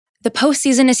The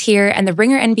postseason is here, and the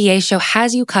Ringer NBA show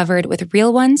has you covered with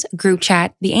Real Ones, Group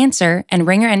Chat, The Answer, and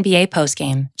Ringer NBA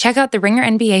Postgame. Check out the Ringer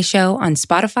NBA show on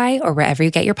Spotify or wherever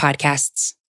you get your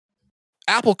podcasts.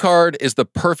 Apple Card is the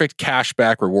perfect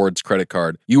cashback rewards credit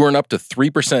card. You earn up to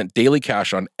 3% daily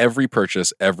cash on every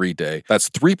purchase every day. That's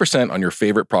 3% on your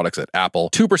favorite products at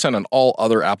Apple, 2% on all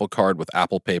other Apple Card with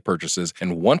Apple Pay purchases,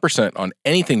 and 1% on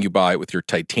anything you buy with your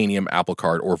titanium Apple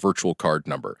Card or virtual card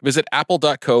number. Visit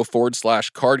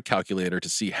apple.co/card calculator to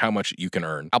see how much you can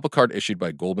earn. Apple Card issued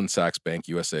by Goldman Sachs Bank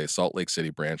USA, Salt Lake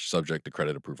City branch, subject to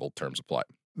credit approval. Terms apply.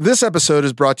 This episode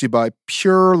is brought to you by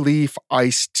Pure Leaf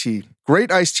Iced Tea.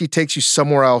 Great iced tea takes you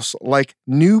somewhere else, like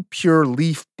new Pure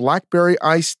Leaf Blackberry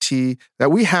Iced Tea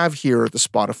that we have here at the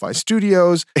Spotify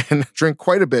studios and drink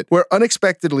quite a bit, where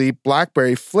unexpectedly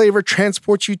blackberry flavor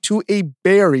transports you to a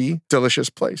berry delicious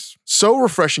place. So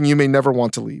refreshing you may never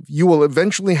want to leave. You will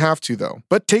eventually have to, though.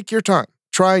 But take your time.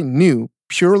 Try new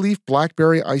Pure Leaf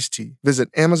Blackberry Iced Tea. Visit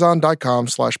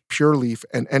Amazon.com/PureLeaf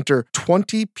and enter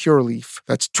 20 Pure Leaf.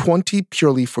 That's 20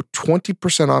 Pure Leaf for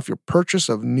 20% off your purchase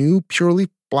of new Pure Leaf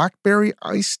Blackberry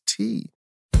Iced Tea.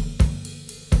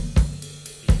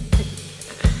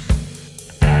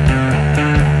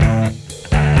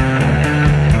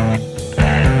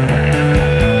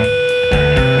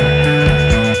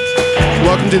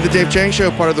 Welcome to the Dave Chang Show,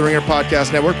 part of the Ringer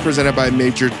Podcast Network, presented by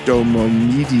Major Domo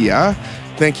Media.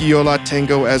 Thank you, Yola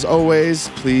Tango, as always.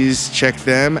 Please check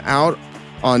them out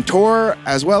on tour,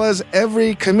 as well as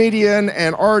every comedian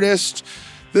and artist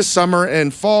this summer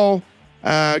and fall.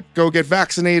 Go get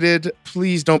vaccinated.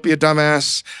 Please don't be a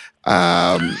dumbass.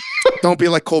 Don't be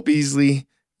like Cole Beasley,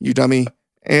 you dummy.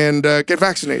 And get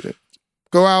vaccinated.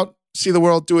 Go out, see the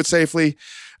world, do it safely.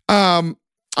 I'm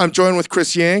joined with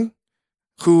Chris Yang,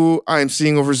 who I'm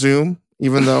seeing over Zoom,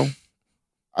 even though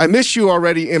I miss you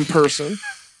already in person.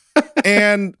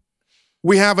 And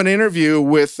we have an interview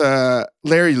with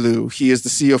Larry Liu. He is the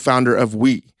CEO founder of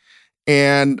We.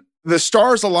 And the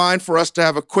stars aligned for us to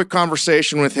have a quick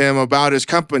conversation with him about his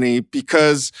company,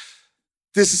 because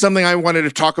this is something I wanted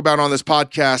to talk about on this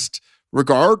podcast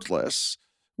regardless,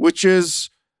 which is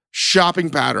shopping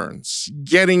patterns,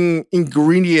 getting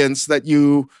ingredients that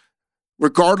you,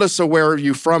 regardless of where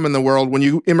you're from in the world, when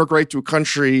you immigrate to a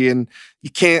country and you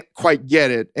can't quite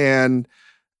get it. And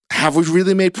have we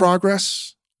really made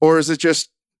progress? Or is it just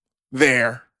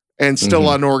there and still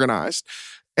unorganized?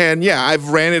 And yeah, I've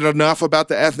ranted enough about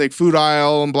the ethnic food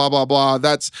aisle and blah, blah, blah.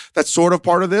 That's sort of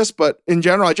part of this. But in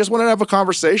general, I just wanted to have a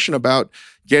conversation about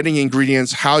getting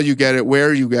ingredients, how you get it,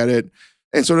 where you get it,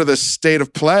 and sort of the state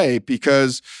of play.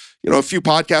 Because, a few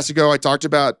podcasts ago, I talked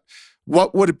about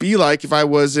what would it be like if I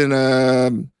was in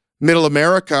middle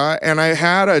America and I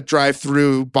had a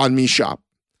drive-through banh mi shop.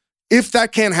 If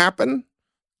that can't happen,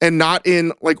 and not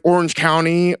in like Orange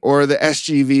County or the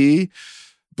SGV,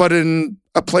 but in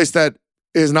a place that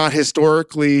is not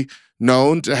historically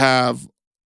known to have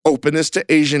openness to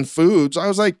Asian foods, I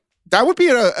was like, that would be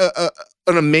an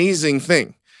amazing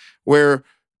thing where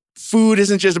food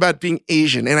isn't just about being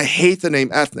Asian. And I hate the name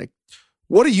ethnic.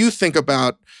 What do you think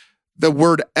about the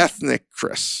word ethnic,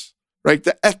 Chris? Right?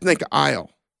 The ethnic aisle.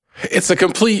 It's a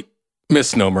complete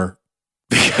misnomer,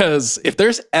 because if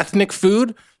there's ethnic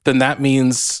food, then that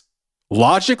means,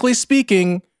 logically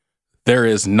speaking, there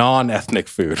is non-ethnic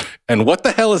food. And what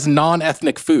the hell is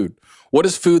non-ethnic food? What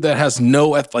is food that has no,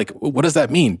 what does that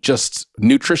mean? Just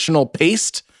nutritional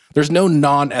paste? There's no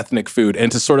non-ethnic food.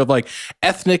 And to sort of like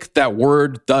ethnic, that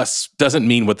word thus doesn't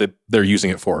mean what they're using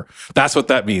it for. That's what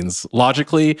that means.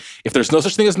 Logically, if there's no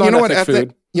such thing as non-ethnic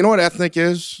food. You know what ethnic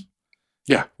is?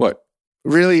 Yeah, what?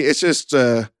 Really, it's just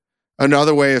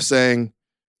another way of saying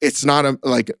it's not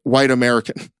like white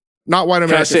American. Not white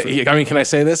American food. Can I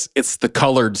say this? It's the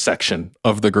colored section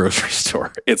of the grocery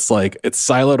store. It's like, it's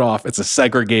siloed off. It's a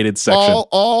segregated section.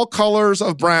 All colors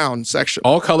of brown section.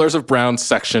 All colors of brown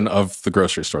section of the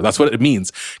grocery store. That's what it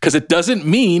means. Because it doesn't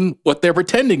mean what they're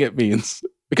pretending it means.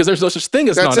 Because there's no such thing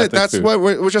as non-ethnic food. That's what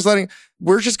we're just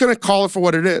we're just going to call it for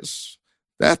what it is.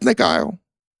 The ethnic aisle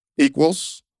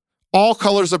equals all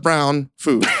colors of brown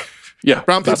food. Yeah.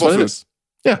 Brown people food. It is.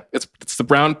 Yeah. It's the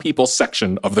brown people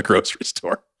section of the grocery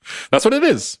store. That's what it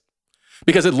is.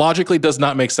 Because it logically does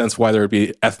not make sense why there would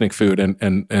be ethnic food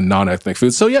and non-ethnic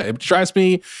food. So yeah, it drives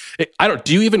me.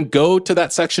 Do you even go to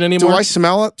that section anymore? Do I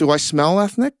smell it? Do I smell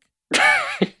ethnic? Do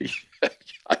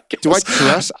I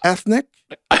dress ethnic?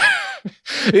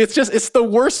 It's the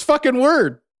worst fucking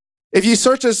word. If you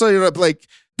search this, like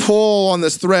pull on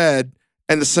this thread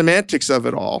and the semantics of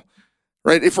it all,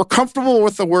 right? If we're comfortable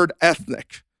with the word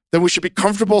ethnic, then we should be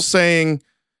comfortable saying,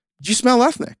 do you smell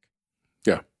ethnic?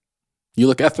 Yeah. You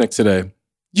look ethnic today.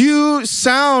 You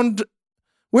sound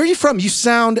Where are you from? You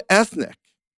sound ethnic.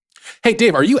 Hey,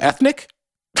 Dave, are you ethnic?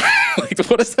 Like,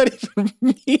 what does that even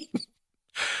mean?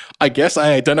 I guess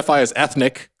I identify as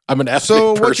ethnic. I'm an ethnic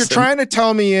person. So what you're trying to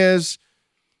tell me is,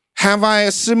 have I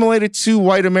assimilated to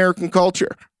white American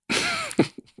culture?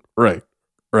 Right.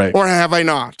 Or have I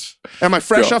not? Am I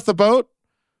fresh off the boat?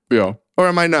 Yeah. Or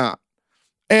am I not?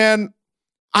 And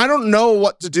I don't know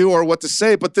what to do or what to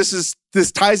say, but this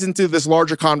ties into this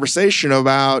larger conversation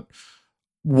about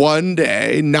one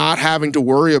day not having to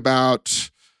worry about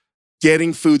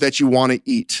getting food that you want to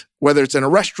eat, whether it's in a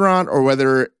restaurant or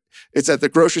whether it's at the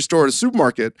grocery store or the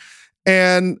supermarket.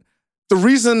 And the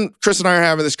reason Chris and I are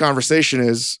having this conversation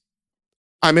is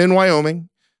I'm in Wyoming.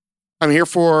 I'm here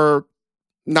for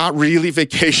not really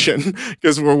vacation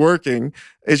because we're working.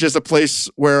 It's just a place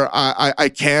where I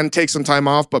can take some time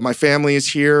off, but my family is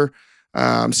here.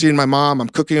 I'm seeing my mom. I'm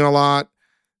cooking a lot.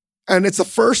 And it's the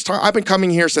first time I've been coming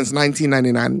here since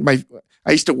 1999.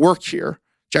 I used to work here.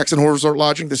 Jackson Hole Resort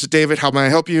Lodging. This is David. How may I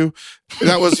help you?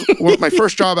 That was my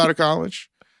first job out of college.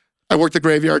 I worked the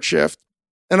graveyard shift.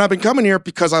 And I've been coming here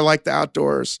because I like the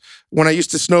outdoors. When I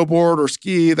used to snowboard or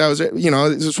ski, that was it.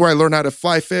 This is where I learned how to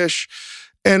fly fish.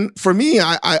 And for me,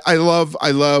 I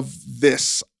love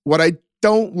this. What I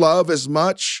don't love as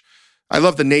much, I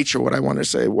love the nature, what I want to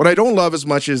say. What I don't love as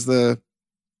much is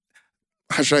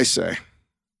how should I say?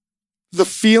 The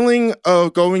feeling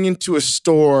of going into a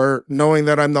store knowing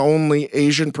that I'm the only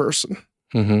Asian person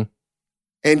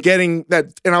and getting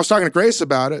that. And I was talking to Grace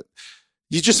about it.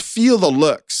 You just feel the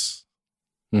looks.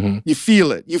 You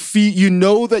feel it. You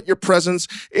know that your presence,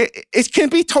 it can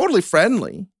be totally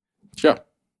friendly. Sure.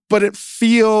 But it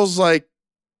feels like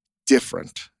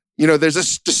different. There's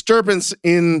this disturbance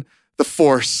in the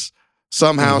force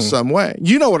somehow, some way.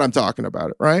 You know what I'm talking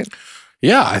about, right?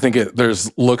 Yeah, I think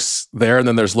there's looks there, and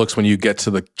then there's looks when you get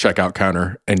to the checkout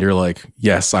counter and you're like,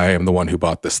 yes, I am the one who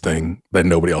bought this thing that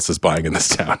nobody else is buying in this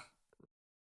town.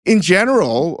 In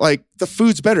general, like the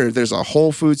food's better. There's a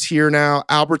Whole Foods here now.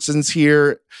 Albertsons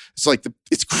here. It's like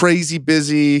it's crazy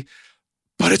busy,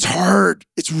 but it's hard.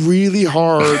 It's really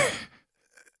hard.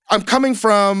 I'm coming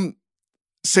from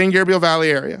San Gabriel Valley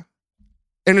area.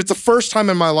 And it's the first time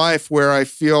in my life where I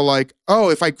feel like,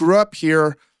 if I grew up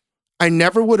here, I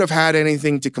never would have had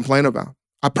anything to complain about.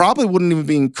 I probably wouldn't even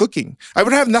be in cooking. I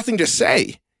would have nothing to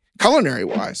say,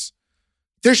 culinary-wise.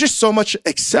 There's just so much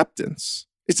acceptance.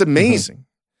 It's amazing.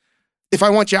 If I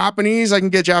want Japanese, I can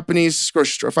get Japanese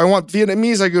grocery store. If I want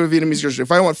Vietnamese, I go to Vietnamese grocery store.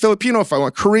 If I want Filipino, if I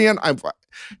want Korean, I've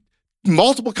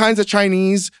multiple kinds of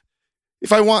Chinese.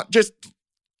 If I want just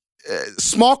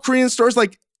small Korean stores,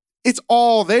 like it's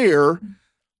all there.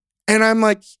 And I'm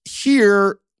like,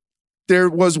 here, there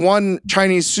was one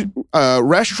Chinese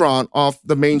restaurant off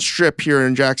the main strip here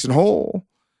in Jackson Hole,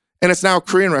 and it's now a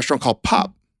Korean restaurant called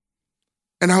Pup.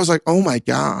 And I was like, oh my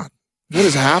God, what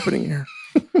is happening here?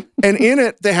 And in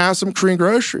it, they have some Korean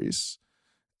groceries.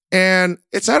 And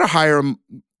it's at a higher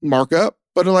markup,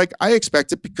 but like I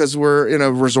expect it because we're in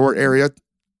a resort area.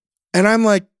 And I'm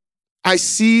like, I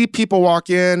see people walk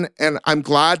in, and I'm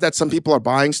glad that some people are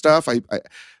buying stuff.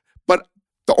 But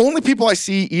the only people I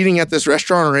see eating at this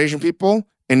restaurant are Asian people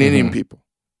and Indian people.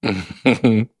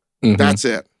 That's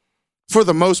it. For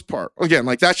the most part. Again,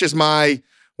 like that's just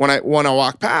when I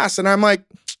walk past, and I'm like,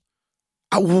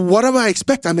 what do I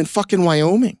expect? I'm in fucking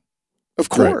Wyoming. Of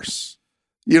course.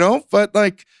 Right. But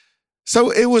like,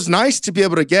 so it was nice to be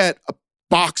able to get a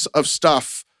box of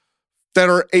stuff that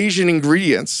are Asian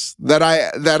ingredients that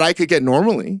I could get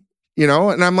normally,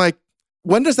 and I'm like,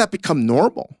 when does that become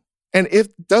normal? And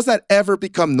does that ever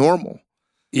become normal?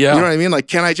 Yeah. You know what I mean? Like,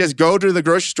 can I just go to the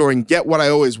grocery store and get what I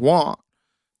always want?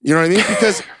 You know what I mean?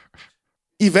 Because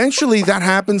eventually that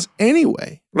happens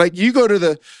anyway. Like you go to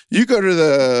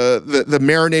the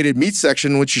marinated meat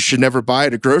section, which you should never buy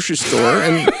at a grocery store,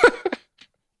 and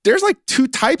there's like two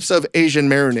types of Asian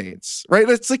marinades, right?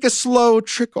 It's like a slow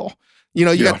trickle. You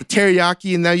got the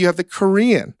teriyaki, and now you have the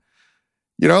Korean.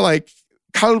 Like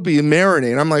kalbi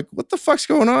marinade. I'm like, what the fuck's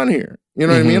going on here? You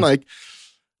know what I mean? Like,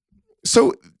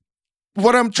 so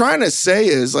what I'm trying to say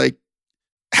is like,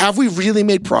 have we really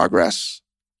made progress?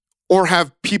 Or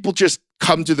have people just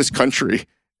come to this country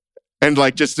and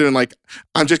like just doing like,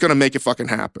 I'm just going to make it fucking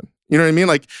happen. You know what I mean?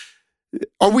 Like,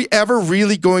 are we ever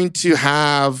really going to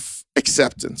have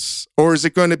acceptance? Or is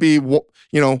it going to be,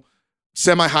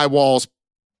 semi-high walls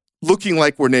looking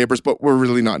like we're neighbors, but we're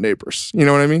really not neighbors? You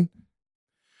know what I mean?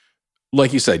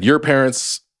 Like you said, your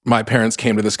parents, my parents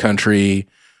came to this country.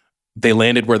 They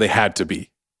landed where they had to be,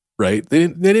 right? They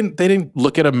didn't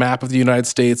look at a map of the United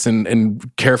States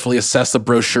and carefully assess the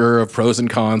brochure of pros and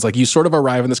cons. Like, you sort of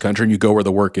arrive in this country and you go where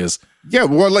the work is. Yeah,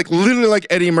 well, like literally like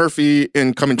Eddie Murphy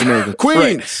in Coming to America.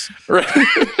 Queens. Right.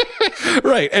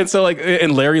 Right. And so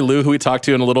and Larry Liu, who we talked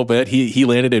to in a little bit, he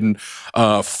landed in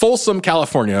Folsom,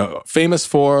 California, famous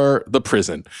for the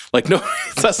prison. Like, no,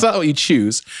 that's not what you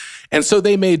choose. And so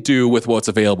they made do with what's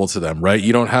available to them, right?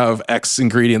 You don't have X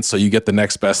ingredients, so you get the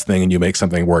next best thing and you make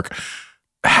something work.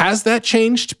 Has that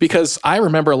changed? Because I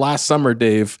remember last summer,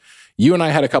 Dave, you and I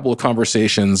had a couple of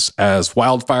conversations as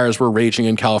wildfires were raging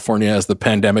in California, as the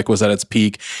pandemic was at its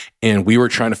peak, and we were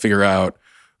trying to figure out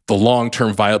the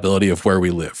long-term viability of where we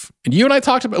live. And you and I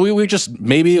talked about, we just,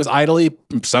 maybe it was idly,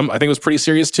 I think it was pretty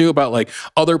serious too, about like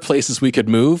other places we could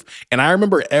move. And I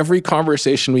remember every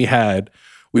conversation we had,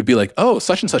 we'd be like, oh,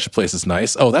 such and such a place is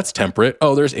nice. Oh, that's temperate.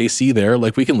 Oh, there's AC there.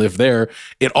 Like, we can live there.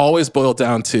 It always boiled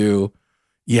down to,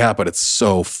 yeah, but it's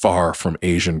so far from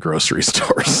Asian grocery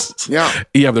stores. Yeah.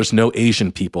 Yeah, there's no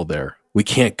Asian people there. We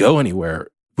can't go anywhere.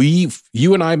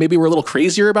 You and I maybe were a little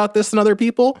crazier about this than other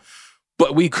people,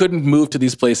 but we couldn't move to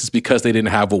these places because they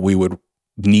didn't have what we would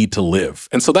need to live.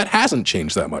 And so that hasn't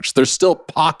changed that much. There's still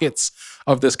pockets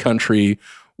of this country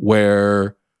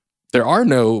where there are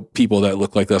no people that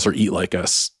look like us or eat like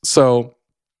us. So,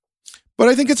 but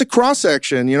I think it's a cross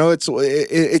section. You know,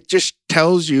 it just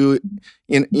tells you,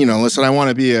 listen, I want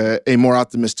to be a more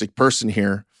optimistic person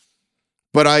here.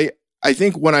 But I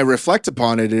think when I reflect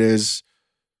upon it is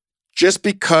just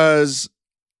because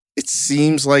it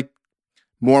seems like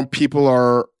more people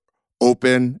are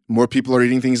open, more people are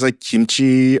eating things like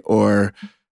kimchi or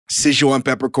Sichuan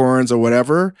peppercorns or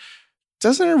whatever,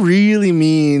 doesn't really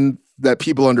mean that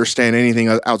people understand anything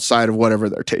outside of whatever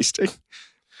they're tasting.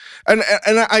 And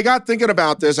I got thinking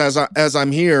about this as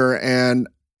I'm here, and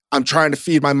I'm trying to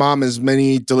feed my mom as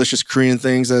many delicious Korean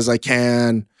things as I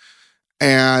can,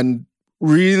 and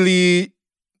really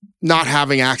not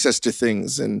having access to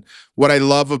things. And what I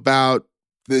love about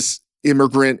this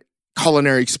immigrant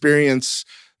culinary experience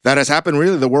that has happened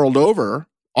really the world over,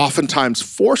 oftentimes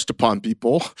forced upon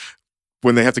people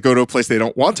when they have to go to a place they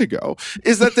don't want to go,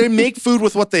 is that they make food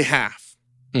with what they have,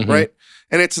 right?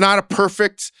 And it's not a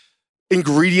perfect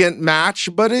ingredient match,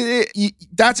 but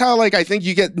that's how, like, I think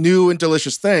you get new and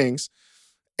delicious things.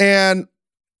 And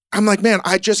I'm like, man,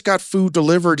 I just got food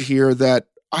delivered here that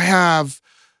I have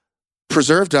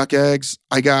preserved duck eggs.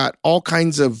 I got all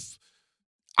kinds of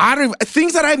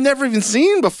things that I've never even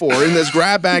seen before in this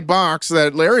grab bag box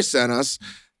that Larry sent us,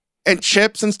 and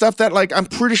chips and stuff that, like, I'm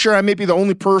pretty sure I may be the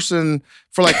only person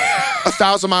for like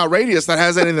 1,000-mile radius that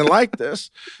has anything like this.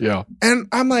 Yeah. And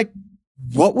I'm like,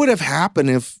 what would have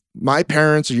happened if my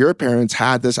parents or your parents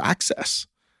had this access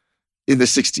in the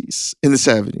 60s, in the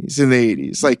 70s, in the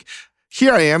 80s? Like,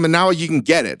 here I am, and now you can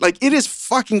get it. Like, it is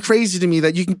fucking crazy to me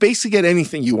that you can basically get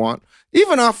anything you want,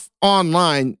 even off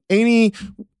online, any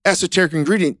esoteric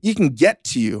ingredient you can get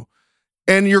to you.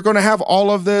 And you're going to have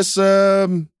all of this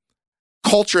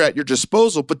culture at your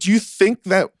disposal. But do you think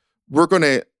that we're going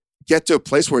to get to a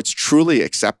place where it's truly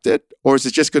accepted, or is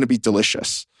it just going to be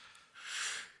delicious?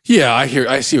 Yeah,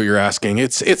 I see what you're asking.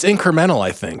 It's incremental,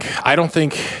 I think. I don't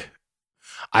think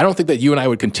that you and I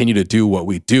would continue to do what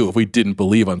we do if we didn't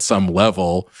believe on some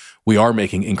level we are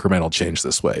making incremental change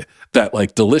this way. That,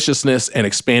 like, deliciousness and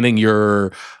expanding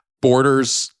your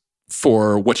borders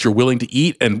for what you're willing to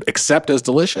eat and accept as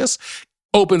delicious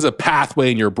opens a pathway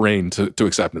in your brain to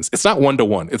acceptance. It's not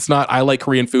one-to-one. It's not, I like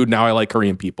Korean food, now I like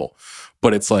Korean people.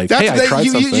 But it's like, hey, I tried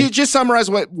something. You just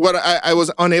summarized what I was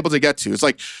unable to get to. It's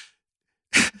like,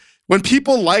 when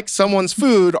people like someone's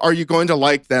food, are you going to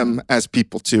like them as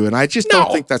people too? And I just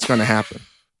don't think that's going to happen.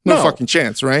 No fucking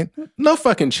chance, right? No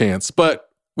fucking chance. But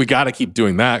we got to keep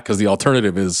doing that because the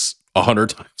alternative is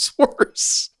 100 times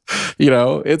worse.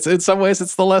 It's in some ways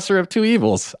it's the lesser of two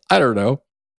evils. I don't know.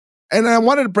 And I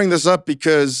wanted to bring this up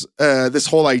because this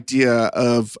whole idea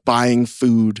of buying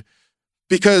food,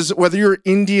 because whether you're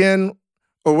Indian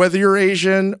or whether you're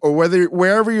Asian or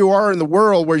wherever you are in the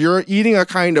world where you're eating a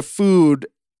kind of food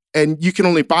and you can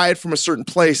only buy it from a certain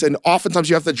place, and oftentimes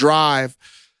you have to drive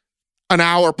an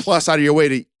hour plus out of your way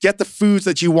to get the foods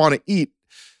that you want to eat,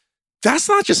 that's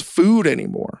not just food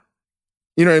anymore.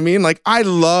 You know what I mean? Like, I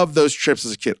loved those trips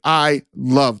as a kid. I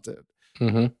loved it.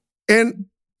 Mm-hmm. And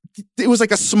it was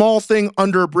like a small thing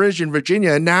under a bridge in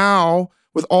Virginia. And now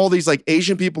with all these like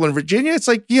Asian people in Virginia, it's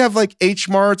like you have like H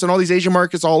Marts and all these Asian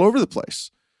markets all over the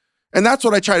place. And that's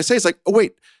what I try to say. It's like, oh,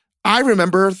 wait, I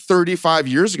remember 35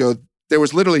 years ago, there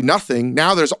was literally nothing.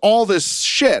 Now there's all this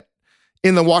shit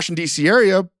in the Washington, D.C.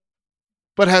 area,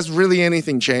 but has really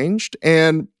anything changed?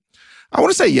 And I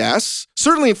want to say yes.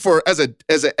 Certainly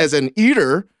as an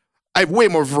eater, I have way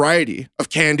more variety of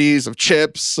candies, of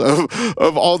chips,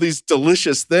 of all these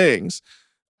delicious things.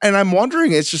 And I'm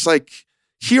wondering, it's just like,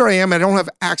 here I am, I don't have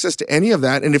access to any of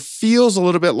that. And it feels a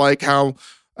little bit like how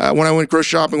when I went grocery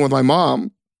shopping with my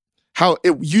mom, how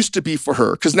it used to be for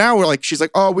her. Because now we're like, she's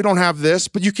like, oh, we don't have this,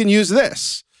 but you can use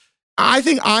this. I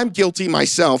think I'm guilty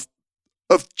myself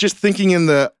of just thinking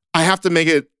I have to make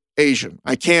it Asian.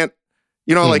 I can't,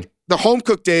 like the home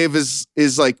cook Dave is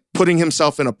like putting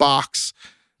himself in a box.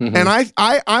 Mm-hmm. And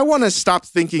I want to stop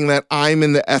thinking that I'm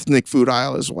in the ethnic food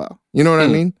aisle as well. You know what I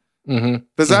mean? Mm-hmm.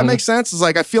 Does that make sense? It's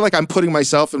like, I feel like I'm putting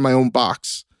myself in my own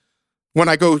box. When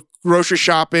I go grocery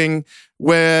shopping,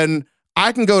 when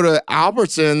I can go to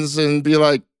Albertsons and be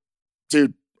like,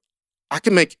 dude, I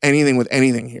can make anything with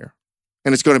anything here.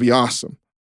 And it's going to be awesome.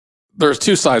 There's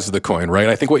two sides of the coin, right?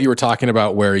 I think what you were talking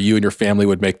about, where you and your family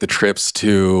would make the trips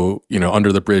to,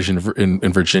 under the bridge in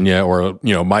Virginia, or,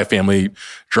 my family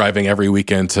driving every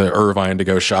weekend to Irvine to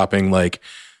go shopping. Like,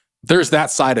 there's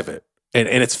that side of it. And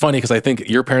it's funny because I think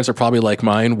your parents are probably like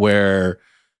mine, where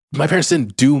my parents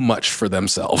didn't do much for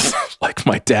themselves. Like,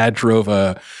 my dad drove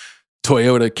a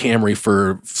Toyota Camry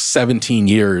for 17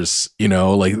 years,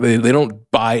 like they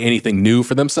don't buy anything new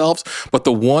for themselves. But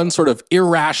the one sort of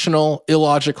irrational,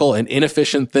 illogical, and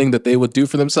inefficient thing that they would do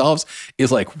for themselves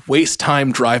is like waste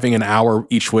time driving an hour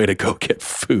each way to go get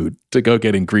food, to go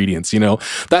get ingredients.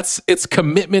 It's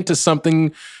commitment to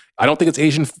something. I don't think it's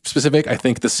Asian specific. I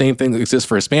think the same thing exists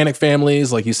for Hispanic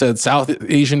families. Like you said, South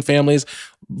Asian families,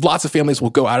 lots of families will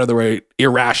go out of their way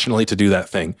irrationally to do that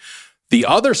thing. The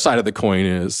other side of the coin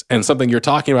is, and something you're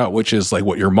talking about, which is like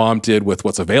what your mom did with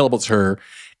what's available to her.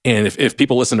 And if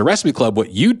people listen to Recipe Club,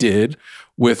 what you did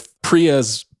with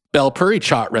Priya's bell puri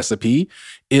chaat recipe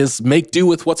is make do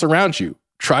with what's around you.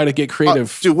 Try to get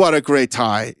creative. Dude, what a great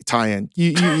tie-in.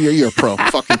 You're a pro,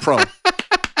 fucking pro.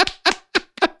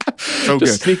 So good.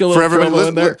 Speak a little for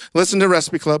everybody. Listen to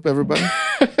Recipe Club, everybody.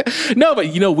 No, but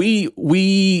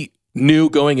we knew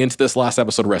going into this last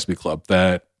episode of Recipe Club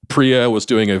that Priya was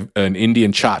doing an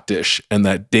Indian chaat dish, and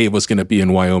that Dave was going to be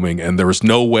in Wyoming, and there was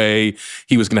no way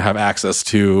he was going to have access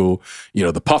to,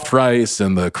 the puffed rice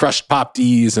and the crushed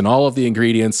popdies and all of the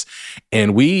ingredients.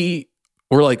 And we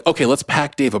were like, okay, let's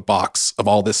pack Dave a box of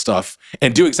all this stuff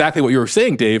and do exactly what you were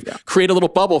saying, Dave. Yeah. Create a little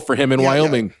bubble for him in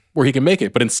Wyoming where he can make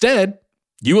it. But instead,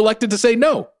 you elected to say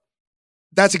no.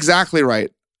 That's exactly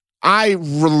right. I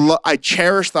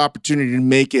cherish the opportunity to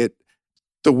make it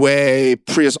the way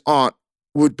Priya's aunt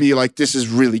would be like, this is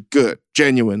really good,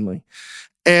 genuinely.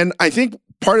 And I think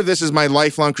part of this is my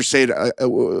lifelong crusade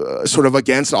sort of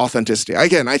against authenticity.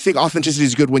 Again, I think authenticity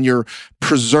is good when you're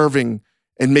preserving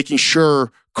and making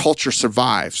sure culture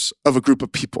survives of a group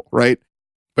of people, right?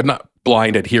 But not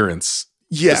blind adherence.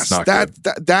 Yes,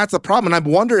 that's a problem. And I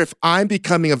wonder if I'm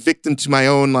becoming a victim to my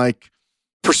own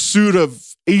pursuit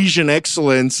of Asian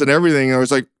excellence and everything. I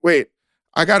was like, wait,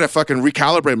 I got to fucking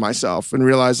recalibrate myself and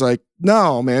realize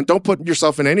no, man, don't put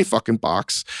yourself in any fucking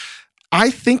box. I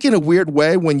think in a weird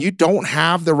way, when you don't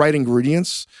have the right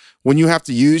ingredients, when you have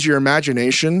to use your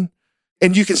imagination,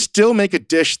 and you can still make a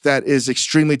dish that is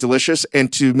extremely delicious,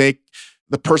 and to make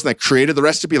the person that created the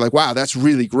recipe like, wow, that's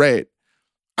really great.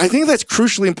 I think that's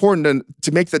crucially important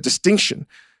to make that distinction.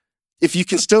 If you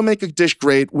can still make a dish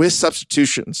great with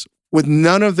substitutions, with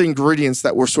none of the ingredients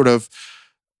that were sort of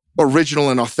original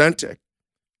and authentic,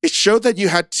 it showed that you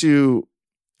had to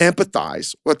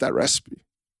empathize with that recipe.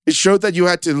 It showed that you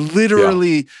had to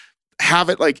literally have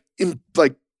it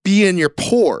be in your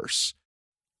pores.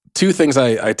 Two things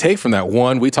I take from that.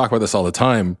 One, we talk about this all the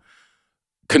time.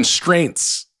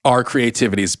 Constraints are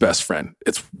creativity's best friend.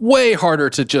 It's way harder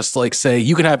to just say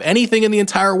you can have anything in the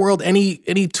entire world, any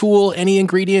tool, any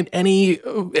ingredient, any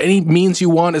means you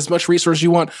want, as much resource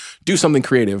you want, do something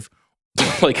creative.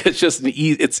 It's just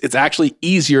it's actually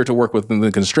easier to work with than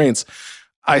the constraints.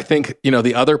 I think,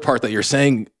 the other part that you're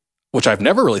saying, which I've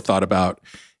never really thought about,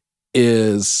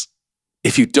 is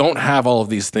if you don't have all of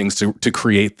these things to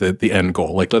create the end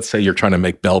goal, like let's say you're trying to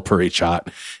make bell puri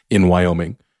chaat in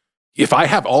Wyoming. If I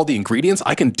have all the ingredients,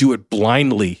 I can do it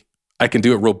blindly. I can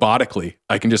do it robotically.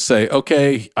 I can just say,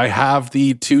 okay, I have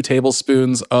the 2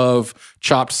 tablespoons of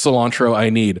chopped cilantro I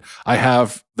need. I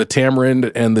have the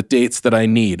tamarind and the dates that I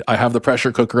need. I have the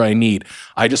pressure cooker I need.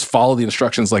 I just follow the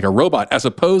instructions like a robot, as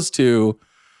opposed to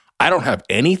I don't have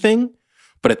anything,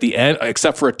 but at the end,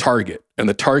 except for a target, and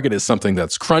the target is something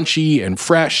that's crunchy and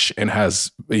fresh and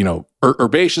has,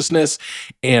 herbaceousness,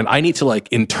 and I need to like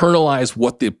internalize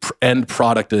what the end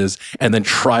product is and then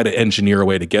try to engineer a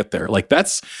way to get there. Like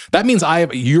that means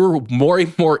you're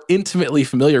more intimately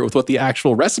familiar with what the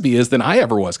actual recipe is than I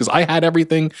ever was, because I had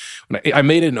everything. When I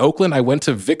made it in Oakland, I went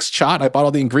to Vic's Chot, I bought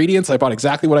all the ingredients, I bought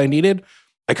exactly what I needed.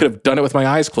 I could have done it with my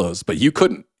eyes closed, but you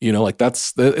couldn't.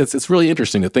 It's really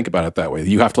interesting to think about it that way.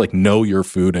 You have to like know your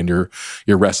food and your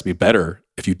recipe better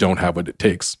if you don't have what it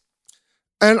takes.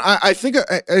 And I think,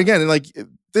 again, like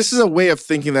this is a way of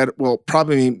thinking that will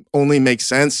probably only make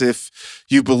sense if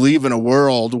you believe in a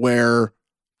world where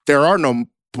there are no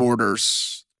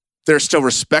borders. There's still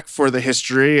respect for the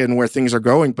history and where things are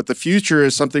going, but the future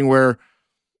is something where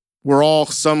we're all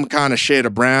some kind of shade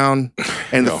of brown,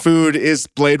 and the food is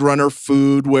Blade Runner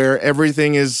food, where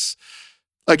everything is,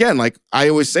 again, like I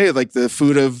always say, like the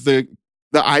food of the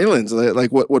islands,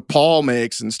 like what Paul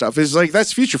makes and stuff is like,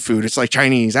 that's future food. It's like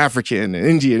Chinese, African, and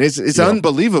Indian. It's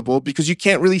unbelievable because you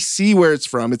can't really see where it's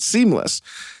from. It's seamless.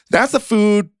 That's the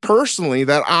food personally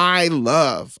that I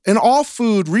love. And all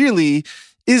food really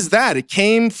is that. It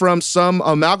came from some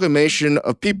amalgamation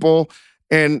of people,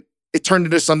 and it turned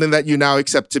into something that you now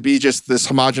accept to be just this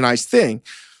homogenized thing.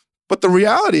 But the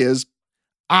reality is,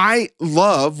 I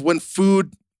love when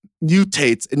food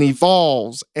mutates and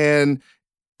evolves, and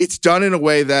it's done in a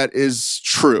way that is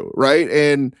true, right?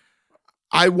 And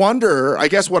I wonder, I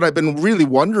guess what I've been really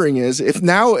wondering is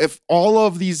if all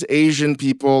of these Asian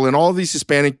people and all of these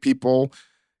Hispanic people,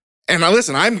 and now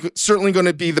listen, I'm certainly going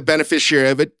to be the beneficiary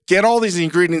of it, get all these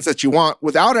ingredients that you want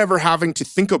without ever having to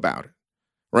think about it,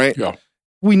 right? Yeah.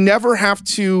 We never have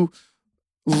to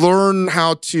learn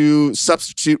how to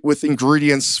substitute with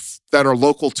ingredients that are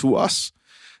local to us.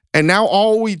 And now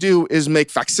all we do is make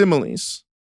facsimiles.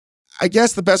 I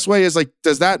guess the best way is like,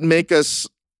 does that make us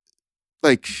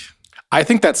like... I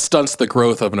think that stunts the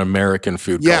growth of an American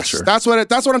food culture. Yes, that's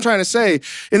what I'm trying to say.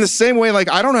 In the same way, like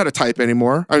I don't know how to type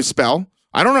anymore. I spell.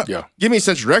 I don't know. Yeah. Give me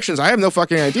essential directions. I have no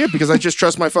fucking idea because I just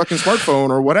trust my fucking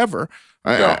smartphone or whatever.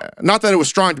 Not that it was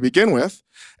strong to begin with.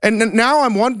 And now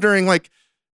I'm wondering, like,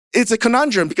 it's a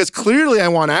conundrum because clearly I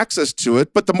want access to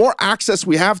it, but the more access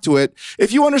we have to it,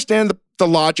 if you understand the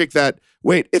logic that,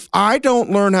 wait, if I don't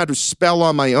learn how to spell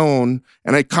on my own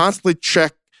and I constantly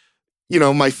check,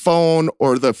 my phone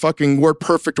or the fucking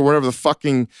WordPerfect or whatever the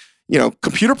fucking,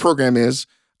 computer program is,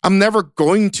 I'm never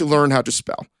going to learn how to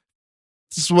spell.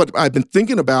 This is what I've been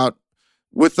thinking about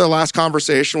with the last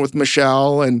conversation with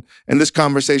Michelle and this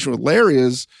conversation with Larry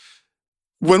is,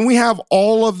 when we have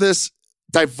all of this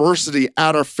diversity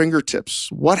at our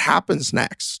fingertips, what happens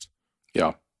next?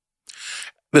 Yeah.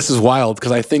 This is wild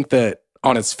because I think that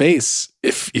on its face,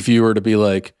 if you were to be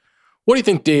like, what do you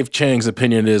think Dave Chang's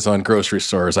opinion is on grocery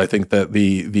stores? I think that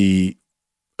the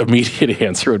immediate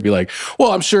answer would be like,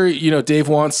 well, I'm sure, Dave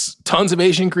wants tons of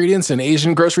Asian ingredients and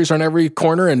Asian groceries on every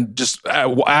corner and just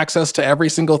access to every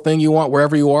single thing you want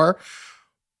wherever you are.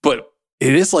 But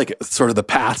it is like sort of the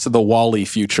path to the WALL-E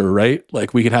future, right?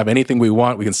 Like we can have anything we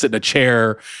want. We can sit in a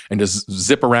chair and just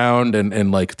zip around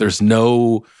and like it's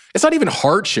not even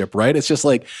hardship, right? It's just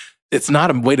like, it's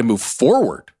not a way to move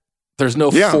forward. There's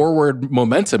no forward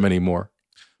momentum anymore.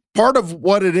 Part of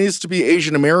what it is to be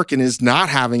Asian American is not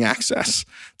having access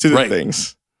to the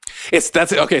things. So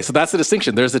that's the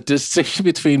distinction. There's a distinction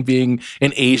between being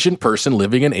an Asian person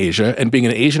living in Asia and being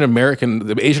an Asian American.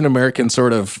 The Asian American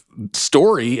sort of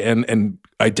story and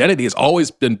identity has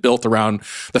always been built around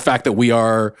the fact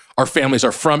that our families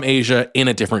are from Asia in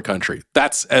a different country.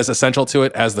 That's as essential to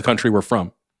it as the country we're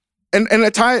from. And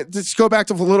let's go back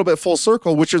to a little bit full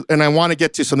circle, and I want to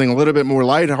get to something a little bit more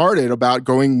lighthearted about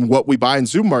going what we buy in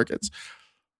supermarkets.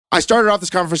 I started off this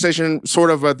conversation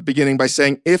sort of at the beginning by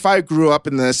saying, if I grew up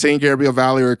in the St. Gabriel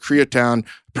Valley or Koreatown,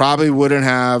 probably wouldn't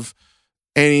have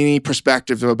any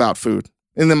perspective about food.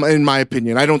 In my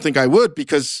opinion, I don't think I would,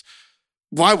 because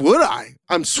why would I?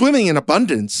 I'm swimming in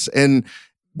abundance and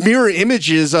mirror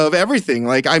images of everything.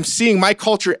 Like I'm seeing my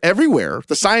culture everywhere.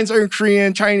 The signs are in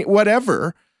Korean, Chinese,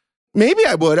 whatever. Maybe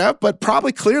I would have, but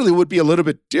probably clearly would be a little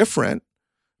bit different.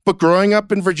 But growing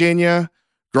up in Virginia,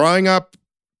 growing up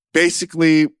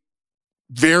basically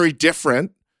very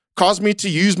different, caused me to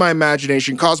use my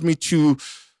imagination, caused me to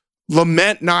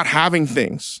lament not having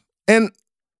things. And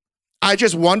I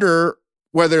just wonder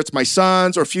whether it's my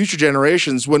sons or future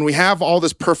generations, when we have all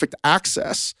this perfect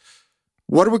access,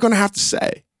 what are we going to have to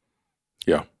say?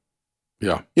 Yeah.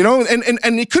 Yeah.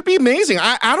 And it could be amazing.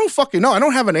 I don't fucking know. I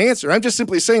don't have an answer. I'm just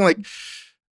simply saying, like,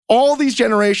 all these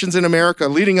generations in America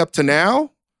leading up to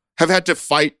now have had to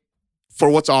fight for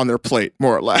what's on their plate,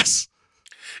 more or less.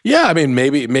 Yeah, I mean,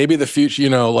 maybe the future,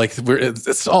 like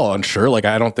it's all unsure. Like,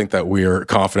 I don't think that we're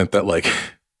confident that like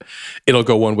it'll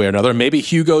go one way or another. Maybe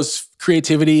Hugo's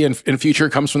creativity and future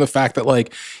comes from the fact that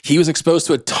like he was exposed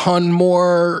to a ton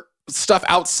more stuff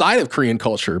outside of Korean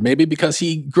culture. Maybe because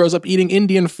he grows up eating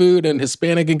Indian food and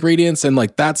Hispanic ingredients, and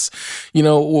like that's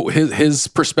his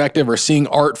perspective, or seeing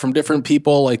art from different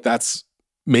people. Like that's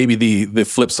maybe the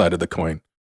flip side of the coin.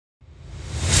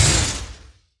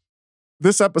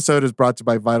 This episode is brought to you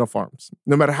by Vital Farms.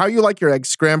 No matter how you like your eggs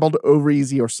scrambled, over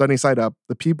easy, or sunny side up,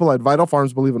 the people at Vital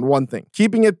Farms believe in one thing: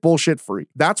 keeping it bullshit free.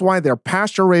 That's why their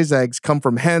pasture-raised eggs come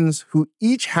from hens who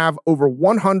each have over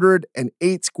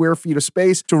 108 square feet of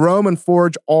space to roam and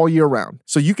forage all year round.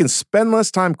 So you can spend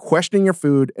less time questioning your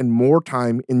food and more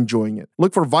time enjoying it.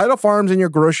 Look for Vital Farms in your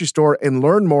grocery store and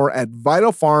learn more at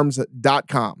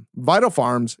vitalfarms.com. Vital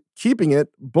Farms, keeping it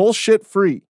bullshit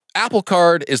free. Apple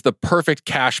Card is the perfect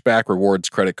cashback rewards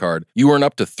credit card. You earn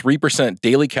up to 3%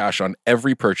 daily cash on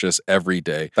every purchase every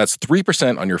day. That's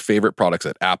 3% on your favorite products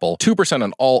at Apple, 2%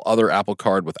 on all other Apple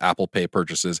Card with Apple Pay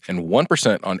purchases, and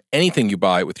 1% on anything you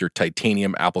buy with your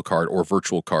titanium Apple Card or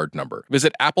virtual card number.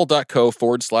 Visit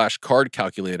apple.co/card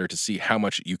calculator to see how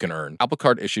much you can earn. Apple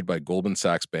Card issued by Goldman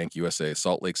Sachs Bank USA,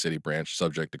 Salt Lake City branch,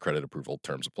 subject to credit approval.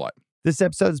 Terms apply. This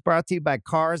episode is brought to you by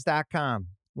Cars.com.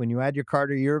 When you add your car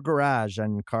to your garage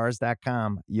on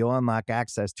Cars.com, you'll unlock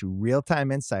access to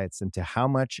real-time insights into how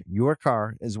much your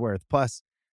car is worth. Plus,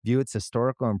 view its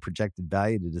historical and projected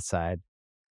value to decide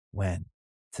when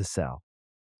to sell.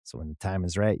 So when the time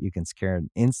is right, you can secure an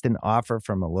instant offer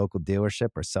from a local dealership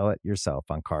or sell it yourself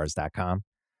on Cars.com.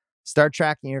 Start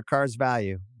tracking your car's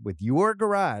value with your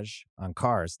garage on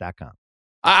Cars.com.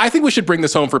 I think we should bring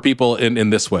this home for people in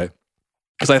this way.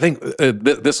 Because I think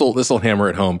this will hammer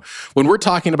it home when we're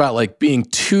talking about like being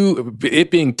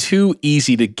too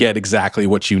easy to get exactly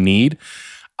what you need.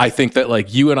 I think that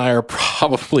like you and I are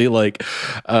probably like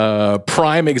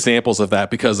prime examples of that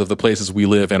because of the places we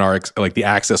live and our like the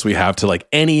access we have to like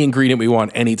any ingredient we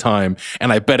want anytime.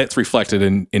 And I bet it's reflected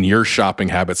in your shopping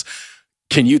habits.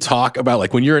 Can you talk about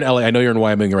like when you're in LA? I know you're in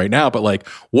Wyoming right now, but like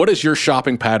what is your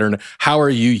shopping pattern? How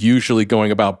are you usually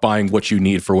going about buying what you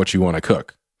need for what you want to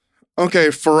cook?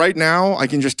 Okay, for right now, I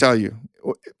can just tell you,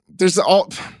 if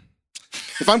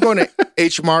I'm going to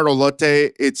H Mart or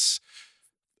Lotte,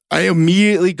 I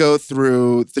immediately go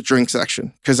through the drink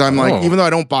section because I'm like, even though I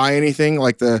don't buy anything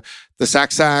like the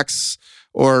Sax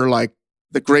or like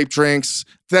the grape drinks,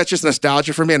 that's just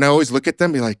nostalgia for me. And I always look at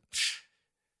them and be like,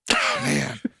 oh,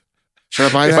 man, should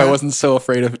I buy that? If I wasn't so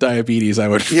afraid of diabetes, I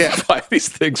would buy these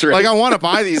things. Right? Like I want to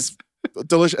buy these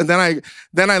delicious. And then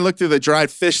I look through the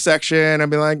dried fish section and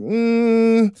be like,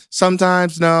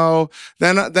 sometimes no.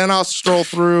 Then I'll stroll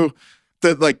through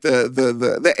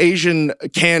the Asian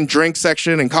canned drink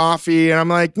section and coffee, and I'm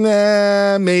like,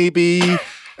 nah, maybe. And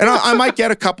I might get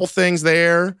a couple things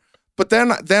there, but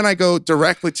then I go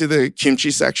directly to the kimchi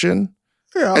section,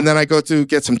 and then I go to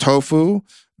get some tofu.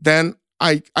 Then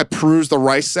I peruse the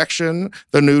rice section,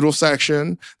 the noodle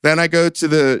section. Then I go to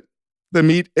the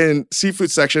meat and seafood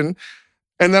section.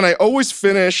 And then I always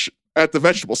finish at the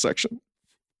vegetable section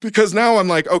because now I'm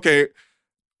like, okay,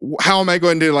 how am I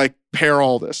going to like pair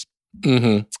all this?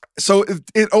 Mm-hmm. So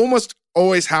it almost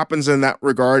always happens in that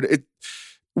regard. It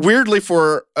weirdly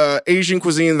for Asian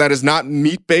cuisine that is not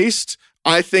meat based,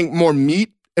 I think more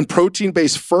meat and protein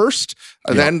based first,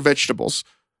 then vegetables.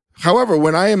 However,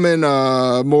 when I am in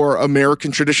a more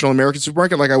traditional American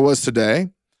supermarket like I was today,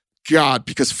 God,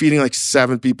 because feeding like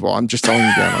 7 people, I'm just telling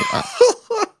you that.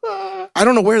 I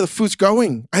don't know where the food's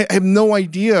going. I have no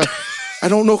idea. I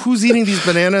don't know who's eating these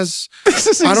bananas. This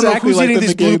is exactly I don't know who's like eating the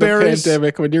these beginning blueberries. of the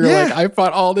pandemic when you're like, I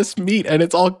bought all this meat and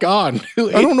it's all gone.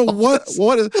 I don't know what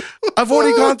is. I've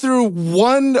already gone through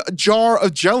 1 jar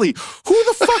of jelly. Who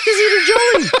the fuck is eating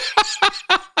jelly?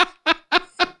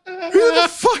 Who the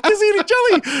fuck is eating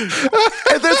jelly?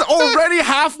 And there's already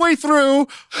halfway through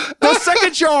the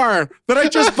second jar that I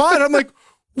just bought. I'm like,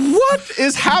 what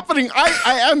is happening?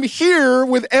 I am here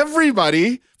with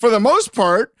everybody for the most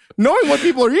part, knowing what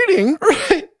people are eating.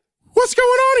 Right. What's going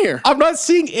on here? I'm not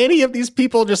seeing any of these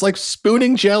people just like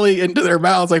spooning jelly into their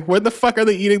mouths. Like, when the fuck are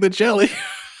they eating the jelly?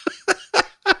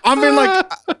 I mean, like,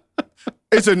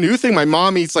 it's a new thing. My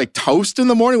mom eats like toast in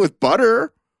the morning with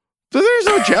butter. So there's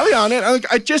no jelly on it.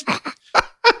 I just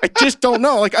don't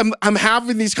know. Like, I'm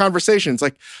having these conversations.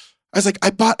 Like, I was like,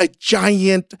 I bought a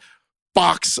giant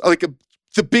box, like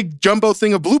the big jumbo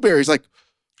thing of blueberries. Like,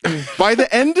 by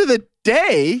the end of the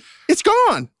day, it's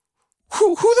gone.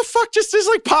 Who the fuck just is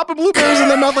like popping blueberries in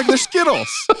their mouth like they're Skittles?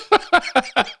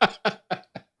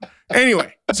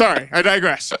 Anyway, sorry, I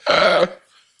digress. But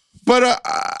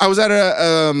I was at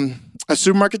a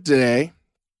supermarket today,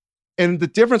 and the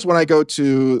difference when I go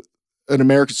to an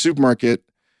American supermarket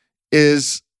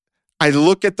is I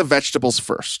look at the vegetables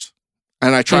first,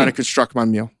 and I try to construct my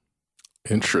meal.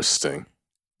 Interesting.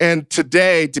 And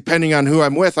today, depending on who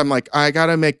I'm with, I'm like, I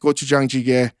gotta make gochujang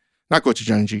jjigae. Not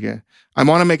gochujang jjigae. I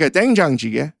want to make a doenjang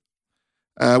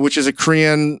jjigae, which is a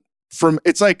Korean.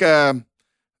 It's like I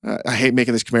hate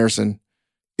making this comparison.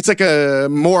 It's like a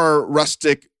more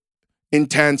rustic,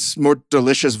 intense, more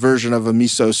delicious version of a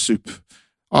miso soup.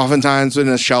 Oftentimes in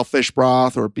a shellfish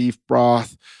broth or beef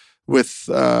broth with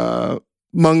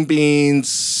mung beans,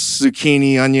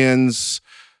 zucchini, onions,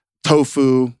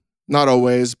 tofu. Not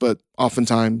always, but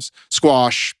oftentimes.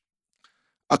 Squash.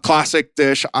 A classic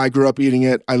dish. I grew up eating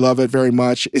it. I love it very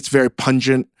much. It's very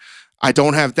pungent. I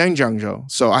don't have doenjang,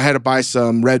 so I had to buy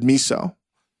some red miso.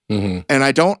 Mm-hmm. And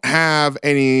I don't have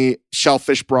any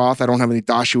shellfish broth. I don't have any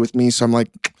dashi with me. So I'm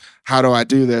like, how do I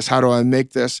do this? How do I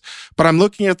make this? But I'm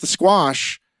looking at the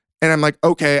squash and I'm like,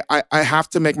 okay, I have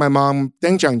to make my mom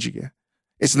doenjang jjigae.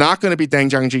 It's not going to be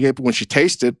doenjang jjigae when she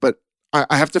tastes it, but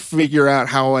I have to figure out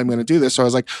how I'm going to do this. So I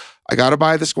was like, I got to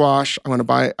buy the squash. I'm going to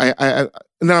buy, and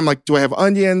then I'm like, do I have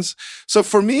onions? So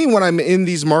for me, when I'm in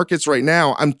these markets right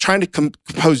now, I'm trying to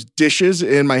compose dishes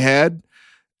in my head.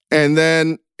 And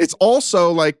then it's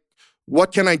also like,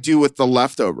 what can I do with the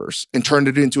leftovers and turn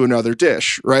it into another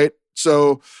dish, right?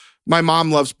 So my mom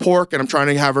loves pork and I'm trying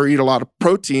to have her eat a lot of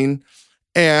protein.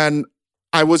 And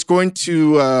I was going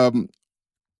to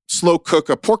slow cook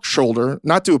a pork shoulder,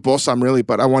 not do a bossam really,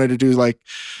 but I wanted to do like,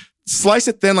 slice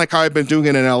it thin like how I've been doing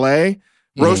it in LA,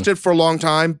 roast it for a long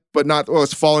time, but not,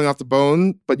 it's falling off the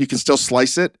bone, but you can still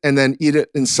slice it and then eat it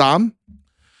in sam.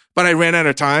 But I ran out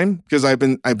of time because I've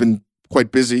been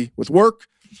quite busy with work.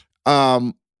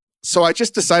 So I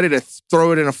just decided to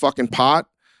throw it in a fucking pot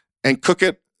and cook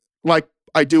it like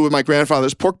I do with my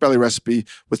grandfather's pork belly recipe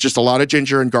with just a lot of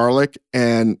ginger and garlic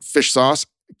and fish sauce.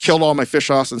 Killed all my fish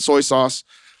sauce and soy sauce.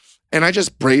 And I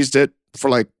just braised it for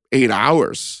like 8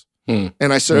 hours. And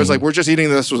I said, I was like, we're just eating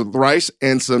this with rice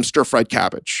and some stir-fried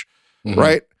cabbage,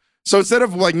 right? So instead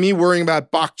of like me worrying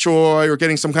about bok choy or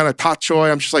getting some kind of tat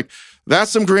choy, I'm just like,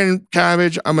 that's some green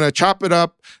cabbage. I'm going to chop it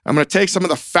up. I'm going to take some of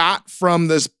the fat from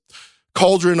this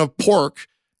cauldron of pork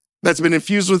that's been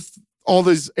infused with all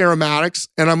these aromatics,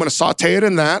 and I'm going to saute it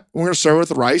in that. We're going to serve it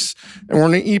with rice, and we're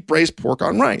going to eat braised pork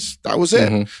on rice. That was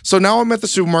it. So now I'm at the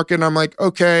supermarket, and I'm like,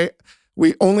 okay,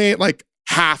 we only ate like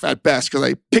half at best because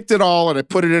I picked it all and I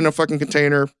put it in a fucking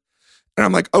container. And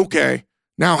I'm like, okay,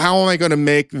 now how am I going to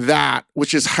make that,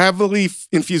 which is heavily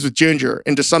infused with ginger,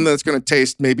 into something that's going to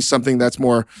taste maybe something that's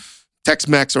more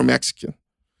Tex-Mex or Mexican?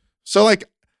 So like,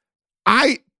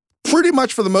 I pretty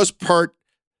much for the most part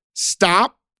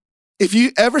stop. If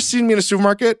you ever seen me in a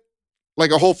supermarket,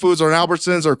 like a Whole Foods or an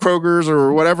Albertsons or Kroger's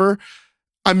or whatever,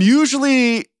 I'm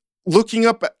usually looking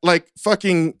up at like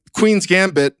fucking Queen's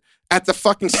Gambit at the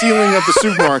fucking ceiling of the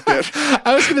supermarket.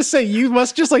 I was going to say, you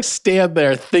must just like stand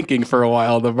there thinking for a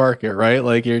while in the market, right?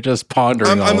 Like you're just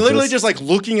pondering. I'm literally just like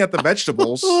looking at the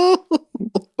vegetables,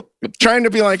 trying to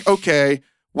be like, okay,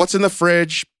 what's in the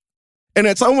fridge? And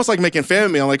it's almost like making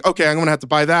family meal. I'm like, okay, I'm going to have to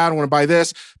buy that. I want to buy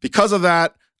this. Because of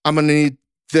that, I'm going to need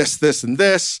this, this, and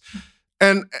this.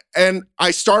 And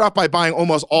I start off by buying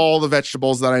almost all the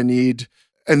vegetables that I need.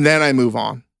 And then I move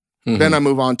on. Then I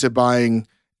move on to buying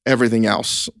everything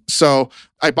else. So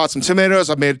I bought some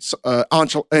tomatoes. I made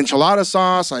enchilada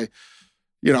sauce. I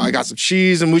got some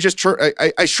cheese, and we just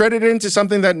I shredded it into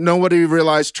something that nobody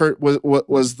realized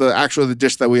was the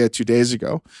dish that we had 2 days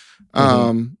ago.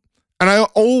 And I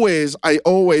always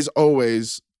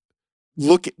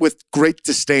look with great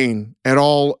disdain at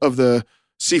all of the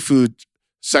seafood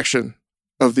section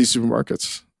of these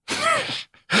supermarkets.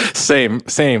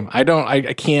 Same. I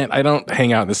don't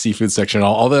hang out in the seafood section at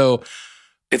all. Although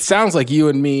it sounds like you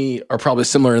and me are probably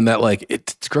similar in that like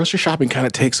grocery shopping kind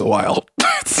of takes a while.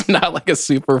 It's not like a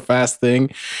super fast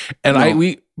thing.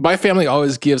 And my family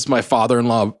always gives my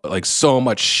father-in-law like so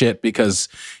much shit because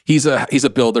he's a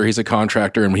builder, he's a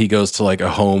contractor, and when he goes to like a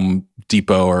Home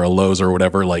Depot or a Lowe's or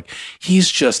whatever, like he's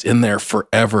just in there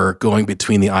forever going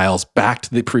between the aisles back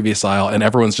to the previous aisle, and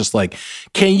everyone's just like,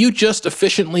 can you just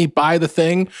efficiently buy the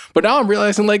thing? But now I'm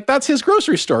realizing like that's his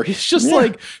grocery store. He's just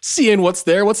like seeing what's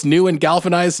there, what's new, and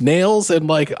galvanized nails, and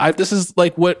like this is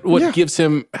like what gives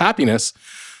him happiness.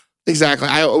 Exactly.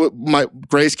 My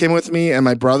Grace came with me and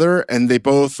my brother, and they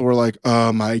both were like,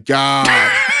 "Oh my God,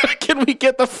 can we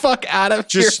get the fuck out of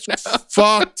here now?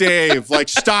 Fuck Dave! Like,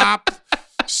 stop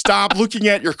looking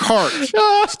at your cart.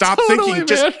 Stop thinking. Man.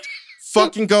 Just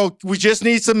fucking go. We just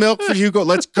need some milk for Hugo.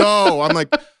 Let's go." I'm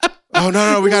like, "Oh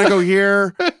no, we gotta go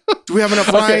here. Do we have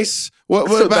enough rice?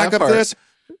 What back up this?"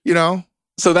 you know?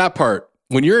 So that part,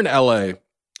 when you're in LA,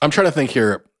 I'm trying to think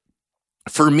here.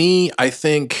 For me, I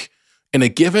think in a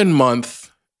given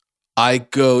month, I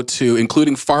go to,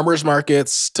 including farmers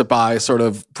markets, to buy sort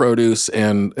of produce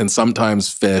and sometimes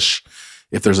fish,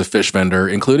 if there's a fish vendor,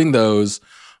 including those.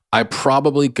 I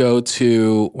probably go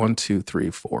to 1, 2, 3,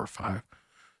 4, 5,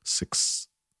 6,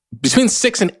 between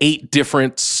 6 and 8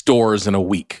 different stores in a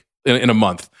week, in a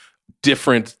month,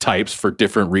 different types for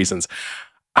different reasons.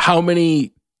 How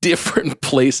many different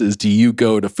places do you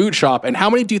go to food shop, and how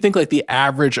many do you think like the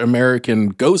average American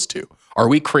goes to? Are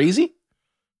we crazy?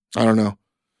 I don't know.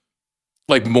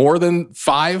 Like more than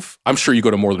 5? I'm sure you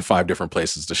go to more than 5 different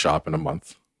places to shop in a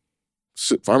month.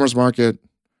 Farmers market,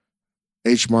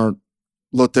 H-Mart,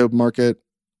 Lotte market.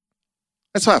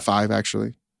 That's about 5,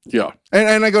 actually. Yeah.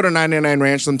 And I go to 99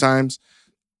 Ranch sometimes.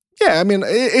 Yeah, I mean,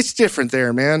 it's different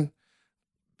there, man.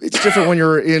 It's different when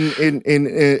you're in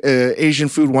Asian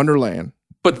food wonderland.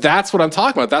 But that's what I'm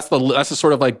talking about. That's the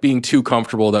sort of like being too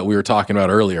comfortable that we were talking about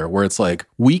earlier, where it's like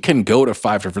we can go to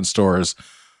 5 different stores.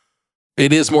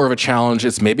 It is more of a challenge.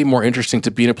 It's maybe more interesting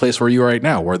to be in a place where you are right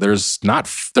now, where there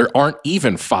aren't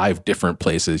even 5 different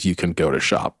places you can go to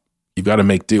shop. You've got to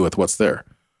make do with what's there.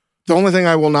 The only thing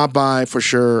I will not buy for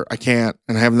sure, I can't,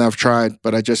 and I haven't tried,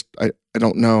 but I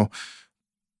don't know.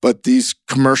 But these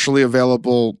commercially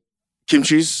available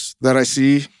kimchis that I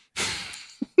see,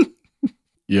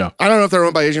 yeah, I don't know if they're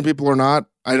owned by Asian people or not.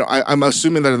 I'm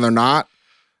assuming that they're not.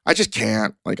 I just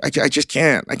can't. Like I just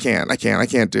can't. I can't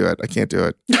do it. I can't do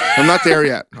it. I'm not there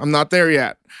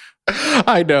yet.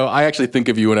 I know. I actually think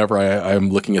of you whenever I'm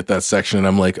looking at that section, and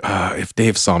I'm like, if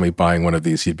Dave saw me buying one of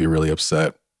these, he'd be really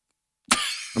upset.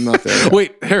 I'm not there yet.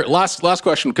 Wait, here, last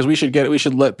question, because we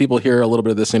should let people hear a little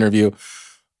bit of this interview.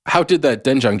 How did that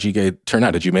doenjang jjigae turn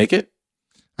out? Did you make it?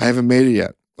 I haven't made it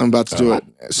yet. I'm about to do it.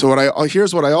 So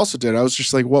here's what I also did. I was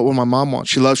just like, what would my mom want?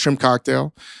 She loves shrimp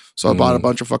cocktail. So I bought a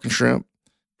bunch of fucking shrimp.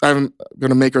 I'm going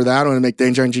to make her that. I'm going to make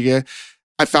doenjang jjigae.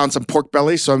 I found some pork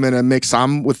belly, so I'm going to make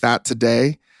some with that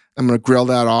today. I'm going to grill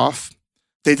that off.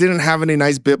 They didn't have any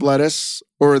nice bib lettuce,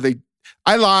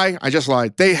 I just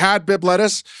lied. They had bib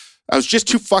lettuce. I was just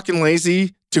too fucking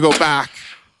lazy to go back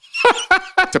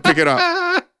to pick it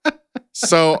up.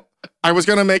 So I was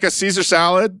going to make a Caesar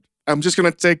salad. I'm just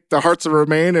going to take the hearts that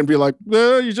remain and be like,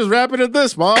 you just wrap it in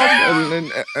this, Mom.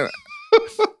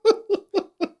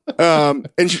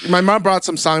 My mom brought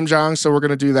some samjang, so we're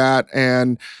going to do that.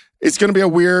 And it's going to be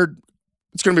weird.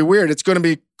 It's going to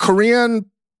be Korean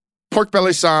pork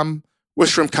belly sam with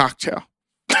shrimp cocktail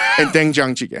and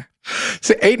doenjang jjigae.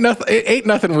 See, ain't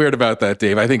nothing weird about that,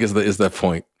 Dave. I think is the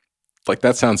point. Like,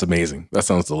 that sounds amazing. That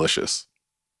sounds delicious.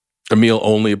 A meal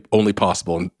only